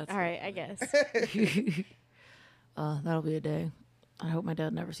 All right, I guess. That'll be a day. I hope my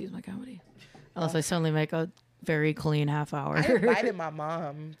dad never sees my comedy, unless I suddenly make a very clean half hour. I invited my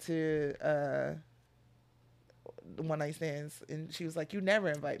mom to the one night stands, and she was like, "You never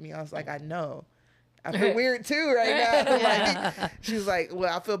invite me." I was like, "I know." I feel weird too right now. Like, she was like,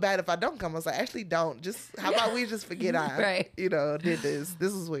 "Well, I feel bad if I don't come." I was like, "Actually, don't. Just how about we just forget I, Right. did this.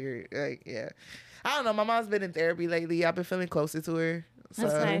 This is weird." Like, yeah, I don't know. My mom's been in therapy lately. I've been feeling closer to her. So,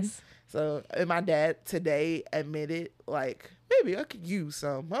 That's nice. So, and my dad today admitted, like, maybe I could use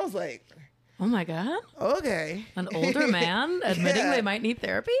some. I was like, Oh my god, okay. an older man admitting Yeah. they might need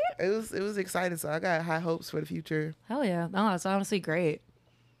therapy. It was exciting. So I got high hopes for the future. Hell yeah, no, that's honestly great.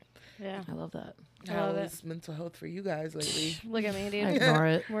 Yeah. I love that. I How love it. is mental health for you guys lately? Look at me, I dude. ignore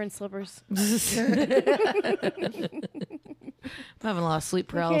it. We're in slippers. I'm having a lot of sleep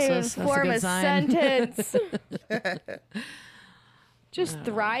paralysis. That's a Form good a sign. sentence. Just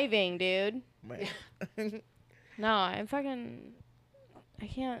thriving, dude. Man. No, I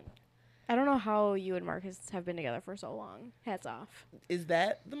can't. I don't know how you and Marcus have been together for so long. Hats off. Is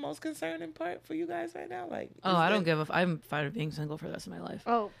that the most concerning part for you guys right now? Like, Oh, is I don't that- give a. I'm fine with being single for the rest of my life.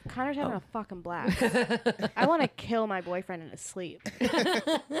 Oh, Connor's having a fucking blast. I want to kill my boyfriend in his sleep.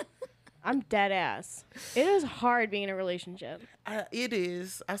 I'm dead ass. It is hard being in a relationship. It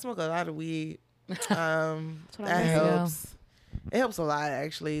is. I smoke a lot of weed. what That I'm There you go. helps. It helps a lot,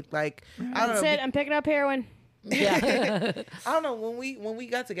 actually. Like, I don't That's know. it. I'm picking up heroin. Yeah. I don't know. When we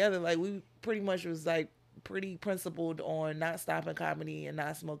got together, like, we pretty much was like pretty principled on not stopping comedy and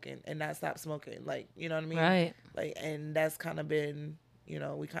not smoking and not stop smoking. Like, you know what I mean? Right. Like, and that's kind of been,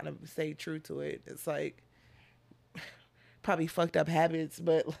 we kind of stayed true to it. It's like probably fucked up habits,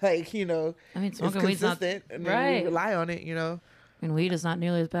 but like, I mean, it's smoking weed's not consistent, and then right. we rely on it. I mean, weed is not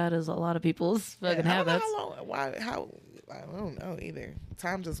nearly as bad as a lot of people's fucking I don't know habits. how long, I don't know either.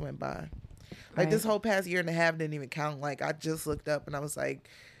 Time just went by. Like Right. this whole past year and a half didn't even count. Like I just looked up and I was like,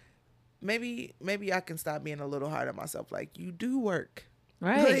 maybe I can stop being a little hard on myself. Like you do work,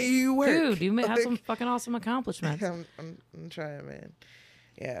 Right. You work, Dude, you may have Like, some fucking awesome accomplishments. I'm trying, man.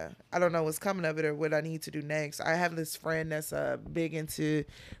 Yeah, I don't know what's coming of it or what I need to do next. I have this friend that's big into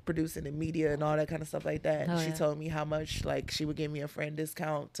producing the media and all that kind of stuff like that. Oh, She yeah. told me how much like she would give me a friend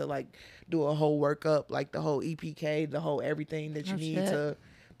discount to like do a whole workup, like the whole EPK, the whole everything that you Oh, need shit. to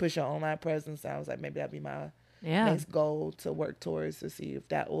push your online presence. I was like, maybe that'd be my Yeah. next goal to work towards to see if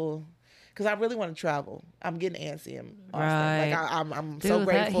that will. Because I really want to travel. I'm getting antsy in Austin. Right. Like I'm Dude, so that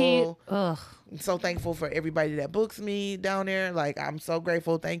grateful. ugh. I'm so thankful for everybody that books me down there. Like I'm so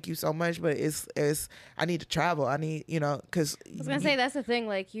grateful. Thank you so much. But it's I need to travel. I need because I was gonna say that's the thing.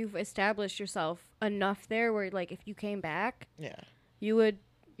 Like you've established yourself enough there where like if you came back, yeah. you would.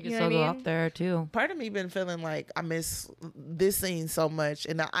 You can know still what go I mean? up there too. Part of me been feeling like I miss this scene so much,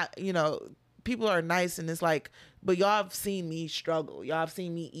 and I people are nice, and it's like, but y'all have seen me struggle. Y'all have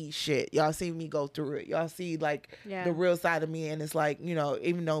seen me eat shit. Y'all seen me go through it. Y'all see like Yeah. the real side of me, and it's like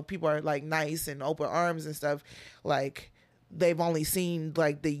even though people are like nice and open arms and stuff, like they've only seen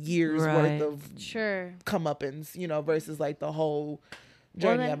like the years Right. worth of Sure. comeuppance, you know, versus like the whole Well,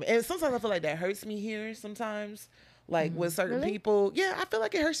 journey then- of it. And sometimes I feel like that hurts me here sometimes. Like with certain Really? people, yeah, I feel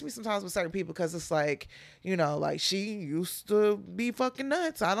like it hurts me sometimes with certain people because it's like, you know, like she used to be fucking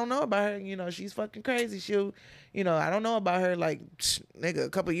nuts. I don't know about her. You know, she's fucking crazy. She'll, you know, I don't know about her. Like, nigga, a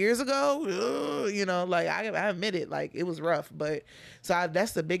couple years ago, you know, like I admit it, like it was rough. But so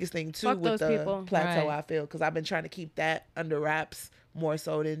that's the biggest thing too Fuck with those the people. plateau. Right. I feel because I've been trying to keep that under wraps more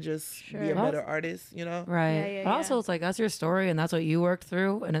so than just be a Sure. better artist. You know, Right. Yeah, yeah, But also, yeah. it's like that's your story and that's what you worked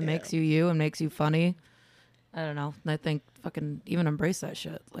through, and it makes you you and makes you funny. I don't know. And I think fucking even embrace that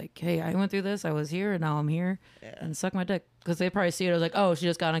shit. Like, hey, I went through this. I was here, and now I'm here. Yeah. And suck my dick because they probably see it as like, oh, she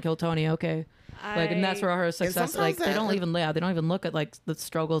just got on Kill Tony. Okay. Like, and that's where her success. sometimes Like, they that- don't even they don't even look at like the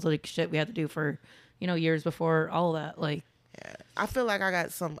struggles, like shit we had to do for, you know, years before all that. Like, yeah. I feel like I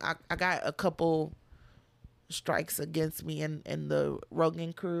got I got a couple strikes against me in the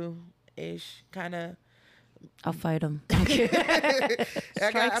Rogan crew ish kind of. I'll fight him. I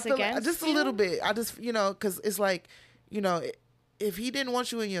Strikes feel like against just a you? little bit. I just, you know, because it's like, you know, if he didn't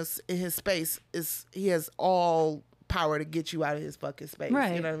want you in his space, he has all power to get you out of his fucking space.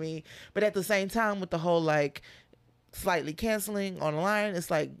 Right. You know what I mean? But at the same time, with the whole like slightly canceling online,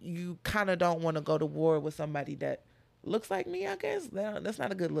 it's like you kind of don't want to go to war with somebody that looks like me. I guess that's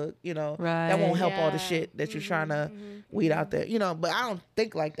not a good look. You know, that won't Right. help all the Yeah. shit that you're trying to weed out there. You know, but I don't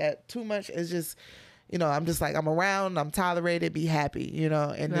think like that too much. It's just. You know, I'm just like, I'm around, I'm tolerated, be happy, you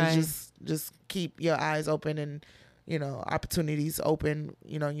know, and then Right. just keep your eyes open and, you know, opportunities open,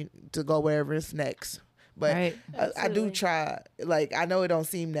 you know, to go wherever it's next. But Right. I do Absolutely. try, like, I know it don't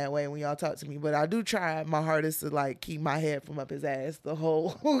seem that way when y'all talk to me, but I do try my hardest to, like, keep my head from up his ass the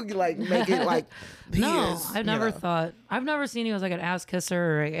whole, like, make it like, he No, is, I've you never know. thought. I've never seen you as like an ass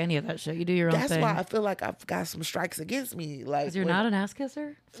kisser or any of that shit. You do your own That's thing. why I feel like I've got some strikes against me. Like, Because you're when- not an ass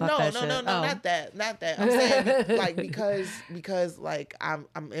kisser? Fuck no, that no, shit. no, no, Oh. not that. I'm saying like because like I'm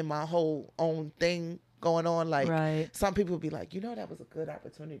in my whole own thing going on. Like Right. some people be like, you know, that was a good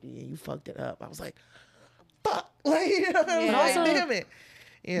opportunity and you fucked it up. I was like, fuck, like you know, Yeah. like, Also- damn it,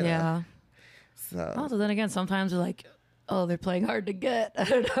 you know. Yeah. So Also, then again, sometimes they're like, oh, they're playing hard to get. I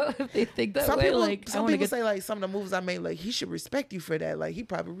don't know if they think that some way. people, Like, I some want to people get. say like some of the moves I made, like he should respect you for that. Like he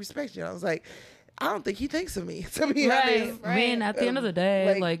probably respects you. And I was like, I don't think he thinks of me. To be Right. honest. I mean, at the end of the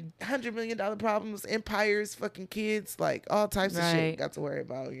day, like, $100 million problems, empires, fucking kids, like all types of shit Right. got to worry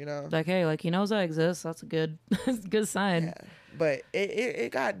about, you know. hey, like he knows I exist. That's a good, that's a good sign. Yeah. But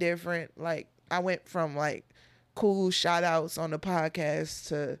it got different. Like I went from like cool shout outs on the podcast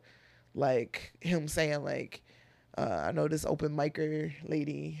to like him saying like I know this open micer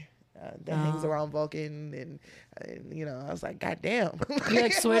lady that hangs Oh. around Vulcan and you know I was like god damn. You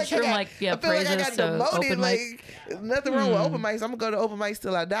like switch from like I feel like I praises got to demoted. open mic. Like there's nothing wrong with open mics. I'm gonna go to open mics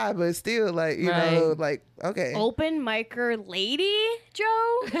till I die, but still like you know Right. like okay. Open micer lady,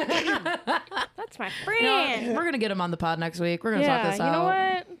 Joe. That's my You know, friend. we're gonna get him on the pod next week. We're gonna talk Yeah, this you out.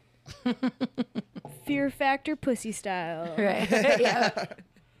 know what? Fear factor pussy style. Right. yeah.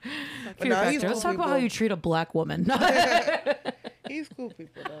 But Fear no, he's factor. Let's cool talk about how people. you treat a black woman. He's cool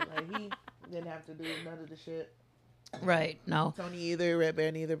people though. Like he didn't have to do none of the shit. right. No. Tony either, Red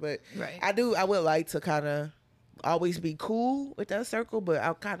Bear neither, but Right. I would like to kind of always be cool with that circle, but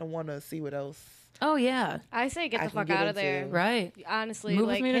I kind of want to see what else. Oh yeah. I say get I the can fuck get out of into- there. Right. Honestly, Move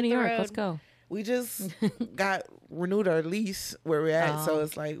like with me to hit New the York. road. Let's go. We just got renewed our lease where we're at, so Oh.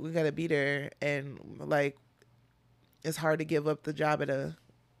 it's like we gotta be there, and like it's hard to give up the job at a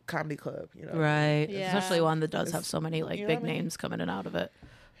comedy club, you know. Right. Yeah. Especially one that does have It's- so many like you know big what I mean? names coming in and out of it.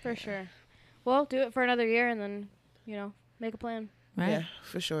 For sure. Well, do it for another year and then, make a plan. Right. Yeah,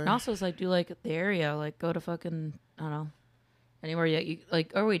 for sure. And also, it's like do like the area, like go to fucking I don't know anywhere yet. You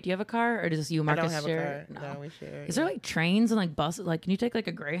like. Oh wait, do you have a car or does you I Marcus don't have share? a car. No, we share. Is there like trains and like buses? Like, can you take like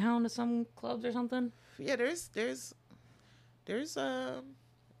a Greyhound to some clubs or something? Yeah, there's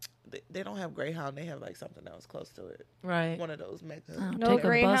they don't have Greyhound. They have like something else close to it. Right. One of those mega. Oh, No take a bus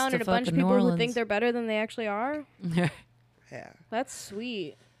Greyhound to and a bunch of fucking New people who Orleans. think they're better than they actually are. Yeah. That's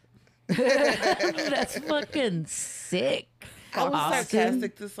sweet. That's fucking sick. I was Austin.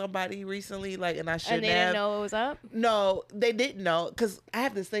 sarcastic to somebody recently, like, and I And shouldn't they have. didn't know it was up. No, they didn't know, because I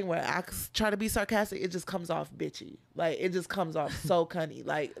have this thing where I try to be sarcastic. It just comes off bitchy. Like, it just comes off so cunny.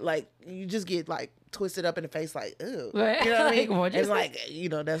 Like you just get like twisted up in the face, like, ew. Right. You know what I Like, mean? what'd you It's say?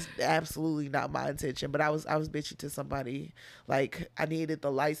 like, that's absolutely not my intention. But I was bitchy to somebody. Like, I needed the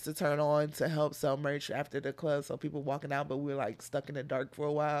lights to turn on to help sell merch after the club, so people walking out, but we were like stuck in the dark for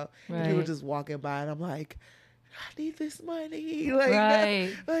a while. And people Right. just walking by, and I'm like, I need this money. Like,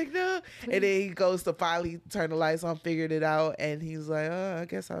 Right. no, like, no. And then he goes to finally turn the lights on, figured it out. And he's like, oh, I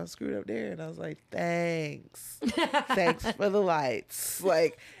guess I screwed up there. And I was like, thanks. Thanks for the lights.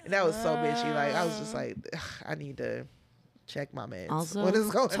 Like, and that was so bitchy. Like, I was just like, ugh, I need to check my meds. Also, What is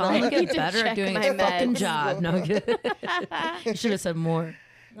going try and on? get better at check doing my its fucking meds. job. No, I'm kidding. You should have said more.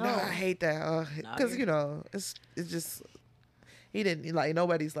 No, I hate that. Because, you know, it's just... He didn't, like,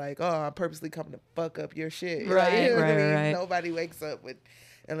 nobody's like, oh, I'm purposely coming to fuck up your shit. Like, Right, you know what I mean? right. Nobody wakes up with,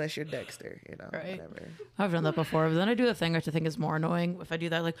 unless you're Dexter, you know, Right. whatever. I've done that before, but then I do the thing which I think is more annoying. If I do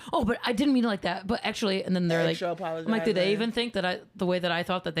that, like, oh, but I didn't mean it like that. But actually, and then they're Extra like, apologize, I'm like, did they man. even think that the way that I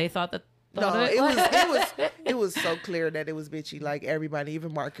thought that they thought that? Thought No, of it was so clear that it was bitchy. Like, everybody,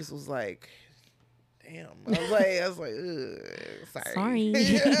 even Marcus was like, damn. I was like, ugh, sorry.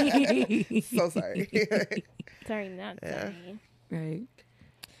 Sorry. So sorry. Sorry, not Yeah. sorry. Right.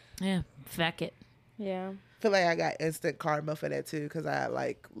 Yeah. Fuck it. Yeah. Feel like I got instant karma for that too, because I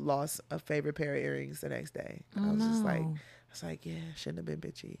like lost a favorite pair of earrings the next day. Oh, I was just like, no. yeah, shouldn't have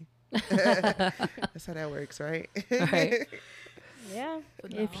been bitchy. That's how that works, right? Right. Yeah.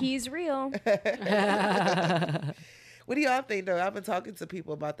 But If no. he's real. What do y'all think though? I've been talking to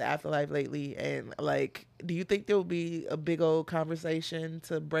people about the afterlife lately, and like, do you think there will be a big old conversation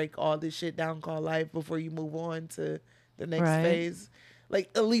to break all this shit down called life before you move on to the next Right. phase? Like,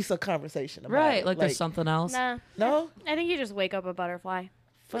 at least a conversation about Right. it. Like there's something else. Nah. No? I think you just wake up a butterfly.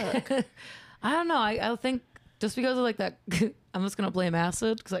 Fuck. I don't know. I think just because of like that, I'm just gonna blame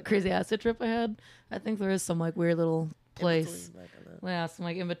acid because that crazy acid trip I had. I think there is some like weird little place. In between, like, a little- Yeah, some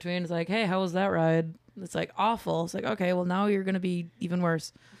like in between. It's like, hey, how was that ride? It's like awful. It's like, okay, well now you're gonna be even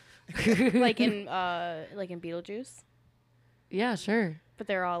worse. like in Beetlejuice. Yeah, sure. But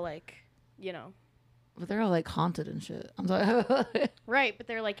they're all like, you know. But they're all like haunted and shit. I'm like, Right, but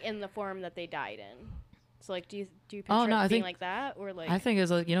they're like in the form that they died in. So like do you picture Oh, no, it I being think- like that? Or like I think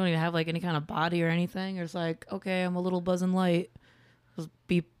it's like you don't even have like any kind of body or anything. It's like, okay, I'm a little buzzing light. Just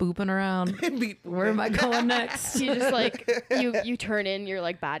beep booping around. Beat- Where am I going next? you just like you turn in your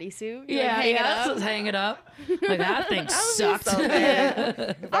like bodysuit. You, like, Yeah, hang it yeah. up. Just hang it up. Like that thing sucked. So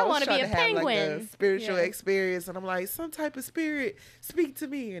bad. If I was wanna be trying a to have, like, penguin. spiritual Yeah. experience, and I'm like, some type of spirit, speak to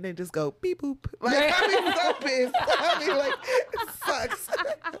me, and then just go beep boop. Like, I mean, so pissed. I mean, like, it sucks.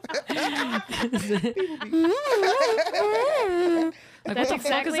 Like, That's what the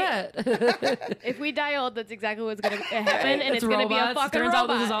fuck is that? If we die old, that's exactly what's gonna happen, and it's gonna be a robots. fucking Turns robot.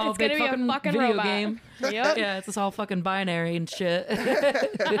 out this is all a it's big gonna be fucking a fucking video robot. game. Yep. Yeah, it's just all fucking binary and shit.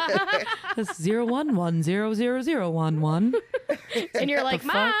 It's 0110011. And you're like,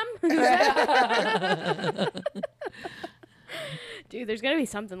 fuck? Mom. Dude, there's gonna be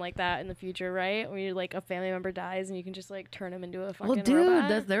something like that in the future, right? Where you like a family member dies and you can just like turn them into a fucking Well, dude,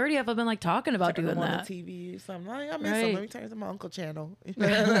 robot. they already have been like talking about Turn doing them on that. the TV or something. Like, I miss Right. them. Let me turn to my uncle channel.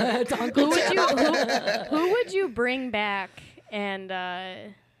 It's Uncle Who would Jim. you who would you bring back and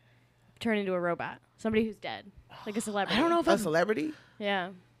turn into a robot? Somebody who's dead, like a celebrity. I don't know if A I've. celebrity?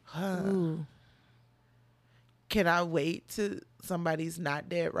 Yeah. Ooh. Can I wait till somebody's not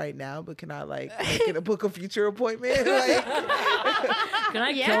dead right now, but can I like make it a book a future appointment? Like, Can I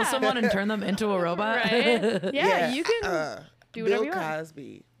Yeah. kill someone and turn them into a robot? Right? Yeah, you can do whatever Bill you want.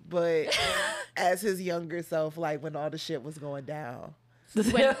 Cosby, but as his younger self, like when all the shit was going down.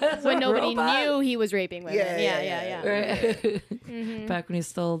 When nobody Robot? knew he was raping women. Yeah. Right. Mhm. Back when he's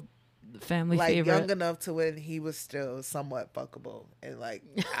still family Like favorite. young enough to when he was still somewhat fuckable, and like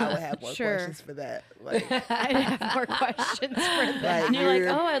I would have more Sure. questions for that. Like, I'd have more questions for that. like And you're like,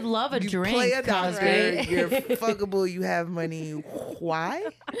 you're- oh, I'd love a you drink. play a doctor, Cosby. you're fuckable, you have money. Why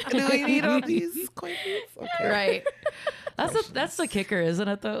do we need all these questions? Okay. Right. That's the kicker, isn't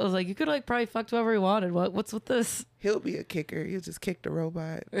it? Though it was like you could like probably fuck whoever you wanted. What's with this? He'll be a kicker. He'll just kick the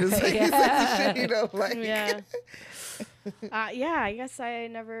robot. It's like, Yeah. it's like the shit, you know, like Yeah. Yeah, I guess I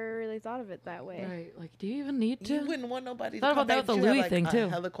never really thought of it that way. Right. Like, do you even need to? You wouldn't want nobody to Thought come about that back with the you have, Louis like, thing, a too.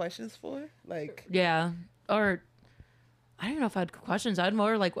 hella questions for, like, Yeah. Or I don't even know if I had questions. I'd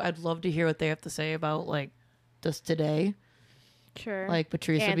more like I'd love to hear what they have to say about like just today. Sure. Like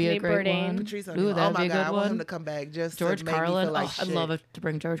Patrice would be a Anthony great Bourdain. one. Patrice Ooh, O'Neal. that'd Oh be my a god, I good want him one. to come back just George to make me Carlin. feel like Oh, I'd shit. love it to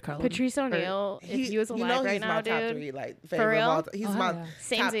bring George Carlin. Patrice O'Neal, if he was alive you know, right he's now, my top dude. three, like favorite real? of all time. He's Oh, my yeah.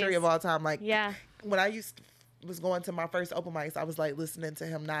 top three Samesies. of all time. Like, Yeah. when I was going to my first open mics, I was like listening to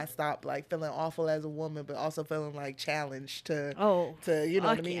him nonstop, like feeling awful as a woman, but also feeling like challenged to Oh. you know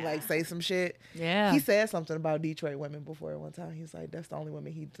what I fuck mean, yeah. like say some shit. Yeah. He said something about Detroit women before one time. He's like, that's the only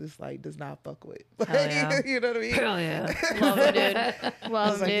women he just like does not fuck with. Hell yeah. You know what I mean? Hell yeah. Love him, dude. I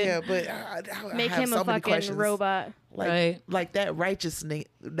Love was him, like, dude. yeah, but I Make have him so a many fucking questions. robot. like that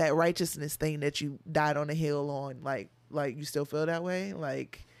righteousness thing that you died on the hill on, like you still feel that way?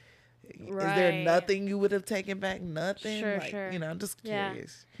 Like, is there nothing you would have taken back? Nothing? Sure, like, sure. You know, I'm just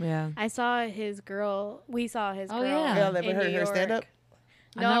curious. Yeah. I saw his girl. We saw his girl. yeah. Y'all ever in heard New her stand up? York.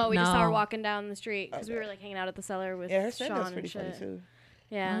 No, we just saw her No. walking down the street because we Okay. were like hanging out at the cellar with Yeah, her stand up's Sean pretty and funny shit. too.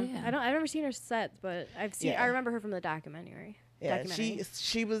 Yeah. Oh, yeah. I've never seen her sets, but I've seen. Yeah. I remember her from the documentary. Yeah,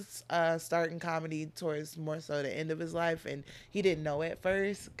 she was starting comedy towards more so the end of his life, and he didn't know at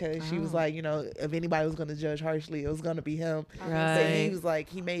first because she was Oh. like, you know, if anybody was going to judge harshly, it was going to be him. Right. So he was like,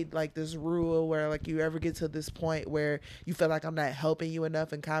 he made like this rule where like you ever get to this point where you feel like I'm not helping you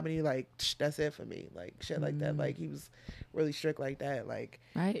enough in comedy, like that's it for me, like shit like that. Like he was really strict like that. Like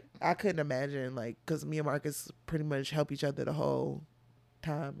Right. I couldn't imagine, like, because me and Marcus pretty much help each other the whole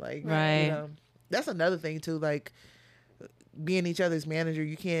time. Like, Right. you know, that's another thing too. Like, being each other's manager,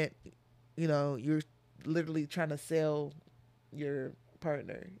 you can't, you know, you're literally trying to sell your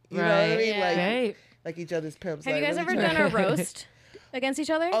partner. You know what I Right. mean? Yeah. Right. Like each other's pimps. Have you like, guys really ever trying- done a roast against each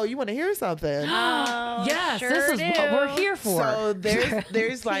other? Oh, you want to hear something? Oh, Yes, sure this is do. what we're here for. So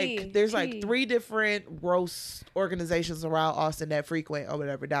there's Tea. like 3 different roast organizations around Austin that frequent or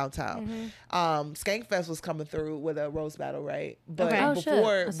whatever downtown. Skankfest was coming through with a roast battle, right? But Okay. Oh, shit.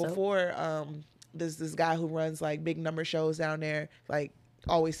 That's dope. before there's this guy who runs like big number shows down there, like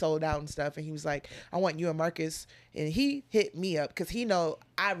always sold out and stuff, and he was like, I want you and Marcus, and he hit me up because he know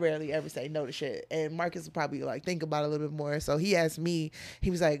I rarely ever say no to shit, and Marcus would probably like think about it a little bit more. So he asked me, he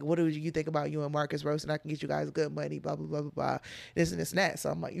was like, what do you think about you and Marcus roasting? I can get you guys good money, blah blah blah blah blah, this and this and that. So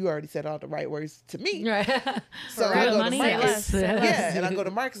I'm like, you already said all the right words to me. Right. So For I real go money, to Marcus, yes. yeah, and I go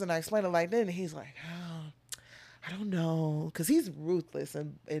to Marcus and I explain it like that, and he's like, oh, I don't know, because he's ruthless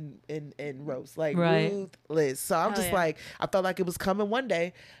in roast, like Right. ruthless. So I'm Hell just yeah. like, I felt like it was coming one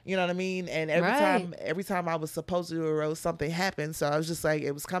day, you know what I mean? And every time I was supposed to do a roast, something happened. So I was just like,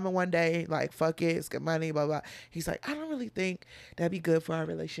 it was coming one day, like fuck it, it's good money, blah blah. He's like, I don't really think that'd be good for our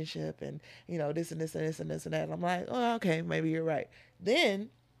relationship, and you know this and this and this and this and that. And I'm like, oh okay, maybe you're right. Then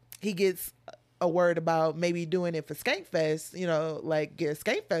he gets a word about maybe doing it for Skankfest, you know, like get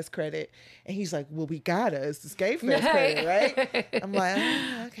Skankfest credit. And he's like, well, we got us the Skankfest credit, right? I'm like,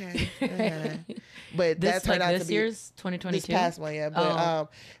 oh, okay. Yeah. But that This turned out this to be year's 2022. this past one, yeah.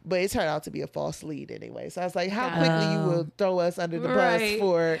 But it turned out to be a false lead anyway. So I was like, how Oh. quickly you will throw us under the Right. bus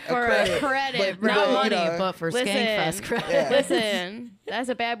for For a a credit, bro. Not you money, know, but for Listen. Skankfest credit. Yeah. Listen, that's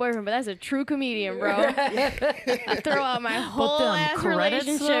a bad boyfriend, but that's a true comedian, bro. I throw out my whole them ass credits,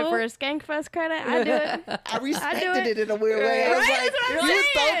 relationship though? for a Skankfest credit. I do it. I respected it. it in a weird way. I was Right? like, That's what I'm you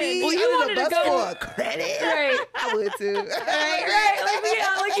throw saying. me Well, you under wanted the to bus go- for a credit? Right. I would too. Right, like we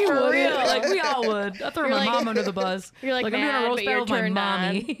all, like you For would, real. like we all would. I threw You're my like- mom under the bus. You're like I'm doing mad, a but roast you're battle with my turned on.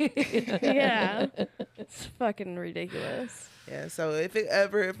 mommy. Yeah. It's fucking ridiculous. Yeah, so if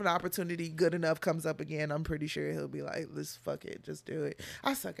an opportunity good enough comes up again, I'm pretty sure he'll be like, let's fuck it, just do it.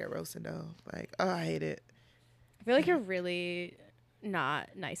 I suck at roasting though. Like, oh, I hate it. I feel like you're really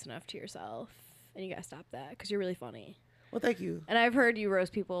not nice enough to yourself, and you gotta stop that because you're really funny. Well, thank you. And I've heard you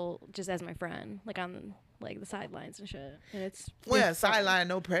roast people just as my friend, like on like the sidelines and shit. And it's Well, yeah, sideline,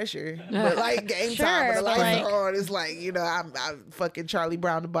 no pressure. But like game time when the Sure, but, lights like- are on, it's like, you know, I'm fucking Charlie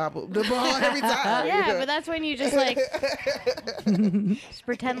Brown the ball every time. yeah, you know? but that's when you just like just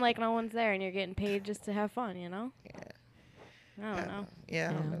pretend like no one's there and you're getting paid just to have fun, you know? Yeah. I don't know. Yeah,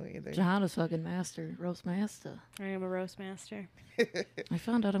 I don't know either. Johanna's fucking master, roast master. I am a roast master. I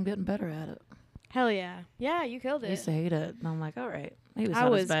found out I'm getting better at it. Hell yeah. Yeah, you killed I it. used to hate it, and I'm like, all right, maybe it's I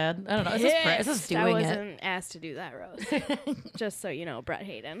not was as bad. I don't know. It's just, it's just Pissed I doing it. wasn't asked to do that roast. Just so you know, Brett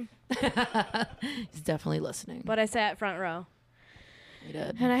Hayden. He's definitely listening. But I sat front row He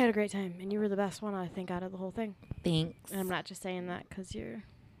did. and I had a great time. And you were the best one, I think, out of the whole thing. Thanks. And I'm not just saying that because you're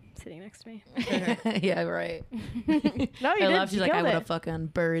sitting next to me. Yeah, right. No, you I did. love. She's You like, I killed would it. have fucking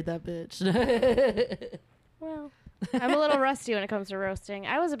buried that bitch. Well, I'm a little rusty when it comes to roasting.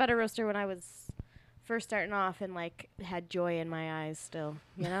 I was a better roaster when I was first starting off and like had joy in my eyes still,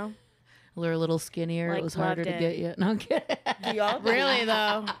 you know? We're a little skinnier. Like, it was harder loved to it. get you. No, I'm kidding. Can y'all Really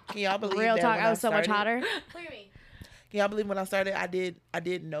though. Can y'all believe Real that talk, when I was so much started- hotter. Look at me. Can y'all believe when I started, I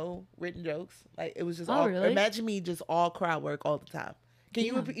did no written jokes. Like it was just Oh, all. really? Imagine me just all crowd work all the time. Can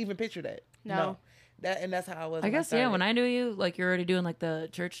you Damn. even picture that? No. That's how I was. I guess yeah. started. When I knew you, like you're already doing like the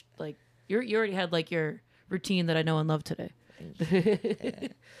church, like you already had like your routine that I know and love today.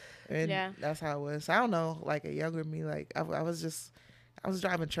 And Yeah. that's how it was. I don't know, like a younger me, like I was just I was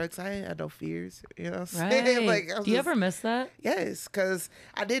driving trucks. I ain't had no fears. You know what I'm saying? Right. Like, I was Do you just- ever miss that? Yes, because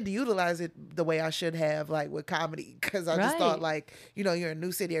I didn't utilize it the way I should have, like with comedy. Because I just thought, Right. like, you know, you're in a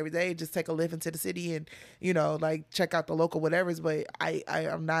new city every day. Just take a lift into the city and, you know, like check out the local whatevers. But I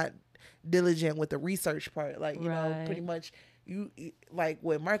am not diligent with the research part. Like, you know, Right. pretty much like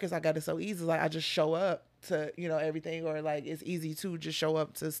with Marcus, I got it so easy. Like, I just show up to, you know, everything, or like it's easy to just show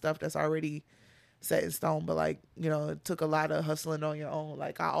up to stuff that's already set in stone. But like, you know, it took a lot of hustling on your own.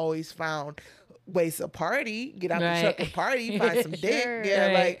 Like, I always found ways to party, get out Right. the truck and party, find some dick. Sure. Yeah,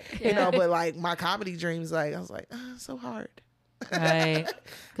 Right. like, you know, but like my comedy dreams, like I was like, it's so hard. Right.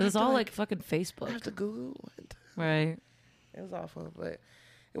 Because it's all like- like fucking I have Facebook. to Google it. Right. It was awful, but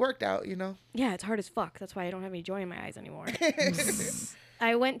it worked out, you know. Yeah, it's hard as fuck. That's why I don't have any joy in my eyes anymore.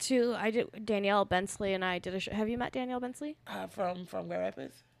 I did Danielle Bensley and I did a show. Have you met Danielle Bensley? From Grand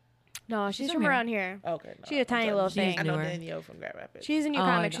Rapids. No, she's from from here. around here. Okay, no, She's a tiny I'm little sorry. thing. I know Newer. Danielle from Grand Rapids. She's a new Oh, I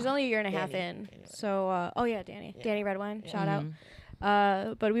comic. know. She's only a year and a half Danny. in. Anyway. So, oh yeah, Danny. Yeah. Danny Redwine. Yeah. Shout Mhm.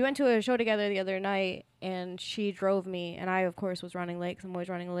 out. But we went to a show together the other night, and she drove me, and I, of course, was running late 'cause I'm always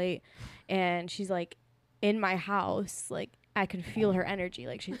running late. And she's like in my house, like I can feel her energy,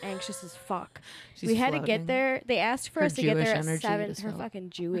 like she's anxious as fuck. She's we had to floating. get there. They asked for Her us to get Jewish there at energy 7. just Her felt. fucking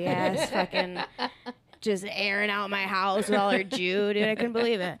Jewy ass, fucking just airing out my house with all her Jew, dude. I couldn't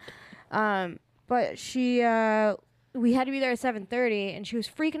believe it. But she, we had to be there at 7:30, and she was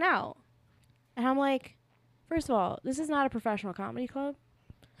freaking out. And I'm like, first of all, this is not a professional comedy club.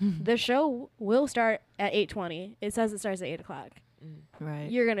 The show will start at 8:20. It says it starts at 8 o'clock. Right.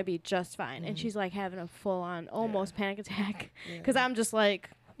 You're gonna be just fine. And she's like having a full on, almost panic attack, Yeah. because I'm just like,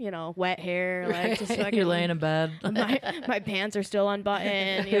 you know, wet hair, like just fucking. You're laying in bed. my pants are still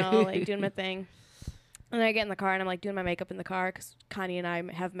unbuttoned, you know, like doing my thing. And then I get in the car and I'm like doing my makeup in the car because Connie and I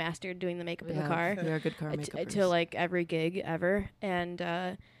have mastered doing the makeup in the car We are good car to makeupers. like every gig ever. And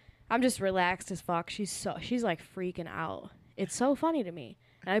I'm just relaxed as fuck. She's like freaking out. It's so funny to me.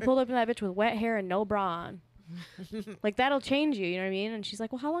 And I pulled up in that bitch with wet hair and no bra on. Like that'll change you know what I mean? And she's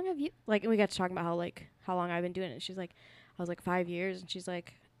like, well, how long have you like? And we got to talking about how long I've been doing it. She's like, I was like 5 years, and she's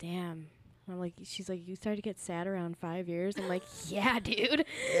like, damn. And I'm like, she's like, you started to get sad around 5 years. I'm like, yeah, dude.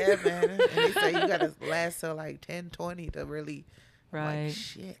 Yeah, man. And they say you gotta last till like 10, 20 to really. Right. Like,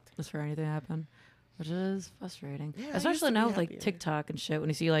 shit. Just for anything to happen. Which is frustrating. Yeah, I used Especially to be now with like happier. TikTok and shit when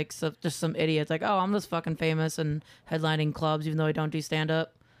you see like just some idiots like, oh, I'm just fucking famous and headlining clubs even though I don't do stand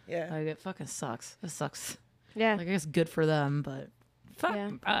up. Yeah. Like it fucking sucks. It sucks. Yeah. Like I guess good for them, but fuck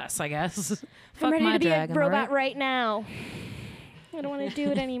Yeah. us, I guess. I'm Fuck ready my to be drag, a am I robot right? right now. I don't want to do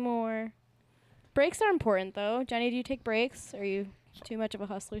it anymore. Breaks are important, though. Jenny, do you take breaks? Are you too much of a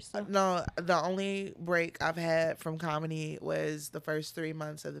hustler still? No, the only break I've had from comedy was the first 3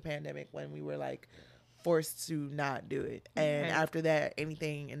 months of the pandemic when we were like forced to not do it. And Right. after that,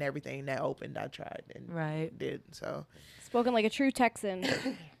 anything and everything that opened, I tried and Right. did. So Spoken like a true Texan.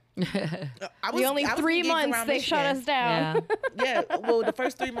 I The only I was 3 in gigs months around they shut Michigan. us down. yeah. Yeah, well, the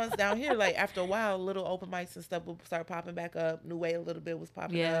first 3 months down here, like after a while, little open mics and stuff will start popping back up. New Way a little bit was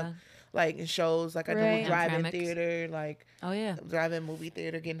popping Yeah. up, like in shows, like I Right. did drive-in Amtramix. theater, like Oh yeah. drive-in movie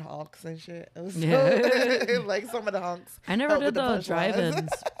theater, getting honks and shit. It was Yeah. so, like some of the honks. I never helped did with the the punchlines.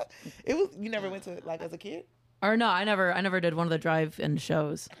 drive-ins. It was you never went to it like as a kid. Or no, I never did one of the drive-in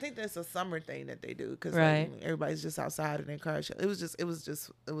shows. I think that's a summer thing that they do because Right. like, everybody's just outside in their cars. It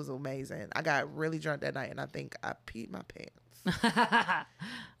was amazing. I got really drunk that night and I think I peed my pants. I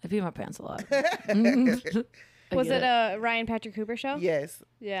pee my pants a lot. Was it a Ryan Patrick Cooper show? Yes,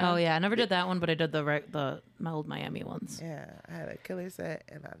 Yeah. Oh yeah, I never did that one, but I did the Meld Miami ones. yeah. I had a killer set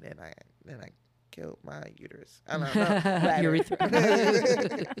and then I killed my uterus. I don't know. bladder. Urethra.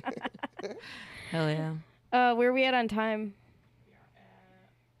 Hell yeah. Where are we at on time? We are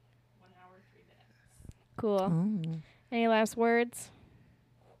at 1 hour, 3 minutes. Cool. Oh, Any last words?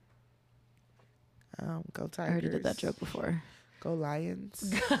 Go Tigers. I already did that joke before. Go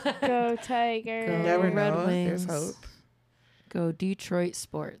Lions. Go Tigers. Go Never Red know. There's Wings. hope. Go Detroit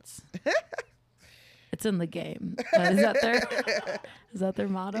Sports. It's in the game. Is that their? Is that their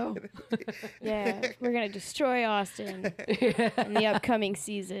motto? Yeah. We're going to destroy Austin in the upcoming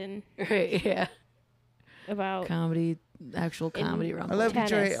season. Right. Yeah. About Comedy, actual comedy I rumble. love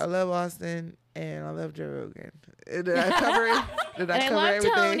Tennis. Detroit. I love Austin. And I love Joe Rogan. Did I cover it? Did I and I cover love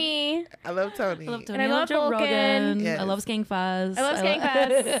everything? Tony. I love Tony. I love Tony. And I I love love Joe Vulcan. Rogan. Yes. I love Skank Fuzz. I love Skank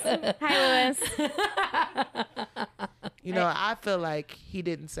Fuzz. Hi, Lewis. You know, I feel like he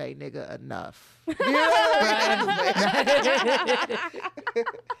didn't say nigga enough.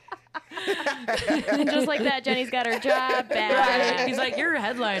 And just like that, Jenny's got her job back. Right. He's like, you're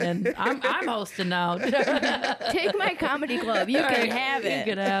headlining. I'm hosting now. Take my comedy club. You can Right. have it.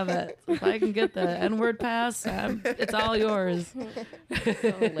 You can have it. If I can get the N-word pass, it's all yours.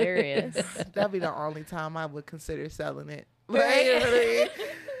 Hilarious. That'd be the only time I would consider selling it. Right.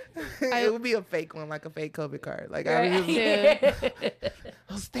 It would be a fake one, like a fake COVID card. Like Right. I would just, Dude,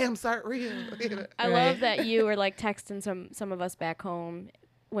 those stamps aren't real. I love that you were like texting some of us back home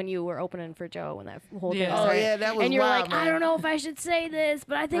when you were opening for Joe when that whole thing Yeah. was Oh starting. yeah, that was And you're wild, like, man. I don't know if I should say this,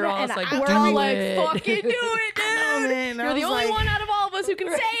 but I think We're I, all and just like, we're do all like, it. fucking do it, dude. Oh, man, I You're the was only like- one out of all of us who can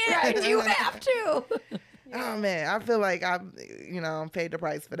say it. Right. You have to. Oh man, I feel like I'm paid the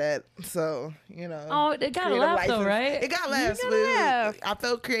price for that. So Oh, it got a creative laugh though, license. right? It got laughs. got a but laugh. I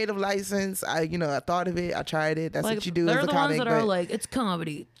felt creative license. I thought of it. I tried it. That's Like, what you do they're as a the comic. ones that are but- like, it's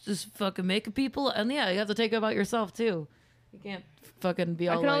comedy. Just fucking making people, and yeah, you have to take it about yourself too. You can't fucking be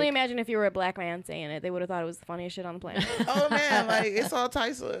I all can only like, imagine if you were a black man saying it, they would have thought it was the funniest shit on the planet. oh man, like it's all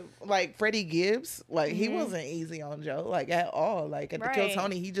types of like Freddie Gibbs. Like he Mhm. wasn't easy on Joe, like at all. Like at the Kill Right.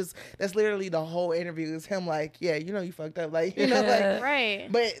 Tony, that's literally the whole interview is him like, yeah, you fucked up, like like. Right.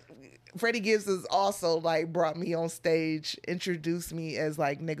 But Freddie Gibbs has also like brought me on stage, introduced me as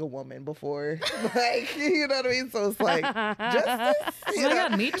like nigga woman before, like you know what I mean. So it's like justice. oh my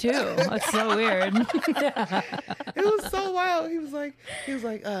god, me too. That's so weird. It was so wild. He was like,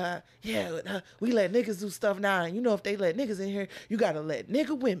 yeah, we let niggas do stuff now. And if they let niggas in here, you gotta let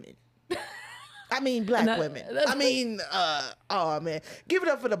nigga women. I mean, black that- women. that's- I mean, oh man, give it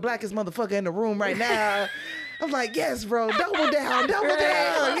up for the blackest motherfucker in the room right now. I'm like, yes, bro, double down,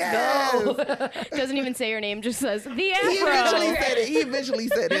 yes. Doesn't even say your name, just says the He eventually afro. said it. He eventually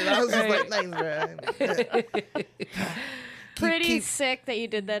said it. I was just Right. like, thanks, bro. Pretty keep- sick that you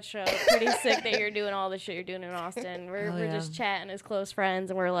did that show. Pretty sick that you're doing all the shit you're doing in Austin. We're Hell we're yeah. just chatting as close friends,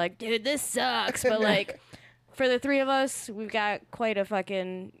 and we're like, dude, this sucks. But like, for the three of us, we've got quite a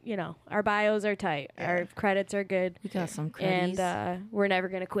fucking, our bios are tight, our credits are good, We got some credits. and we're never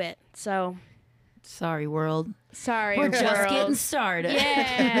gonna quit. So Sorry, world. sorry, We're just world. getting started.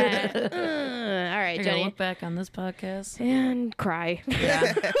 Yeah. All right, You're gonna Jenny, look back on this podcast. and cry.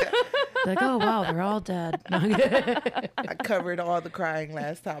 Yeah. Like, oh wow, they're all dead. No, I covered all the crying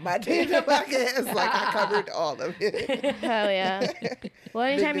last time I did the podcast. Like I covered all of it. Hell yeah. Well,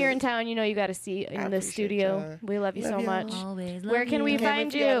 anytime Big you're in deal. town, you got a seat I in the appreciate studio. y'all. We love you Love so y'all. much. always. Where can we Can't wait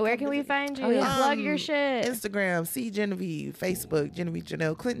find for y'all to you? Where come can we visit. find you? Oh, yeah. Plug your shit. Instagram, C Genevieve. Facebook, Genevieve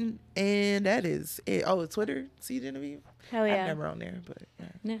Janelle Clinton. And that is it. Oh, Twitter, C Genevieve. Hell I'm yeah. never on there, but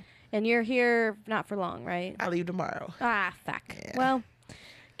yeah. And you're here not for long, right? I leave tomorrow. Ah, fuck. Yeah. Well,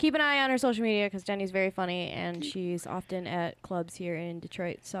 keep an eye on her social media because Jenny's very funny and she's often at clubs here in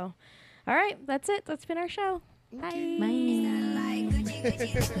Detroit. So, all right, that's it. That's been our show. Bye. Bye.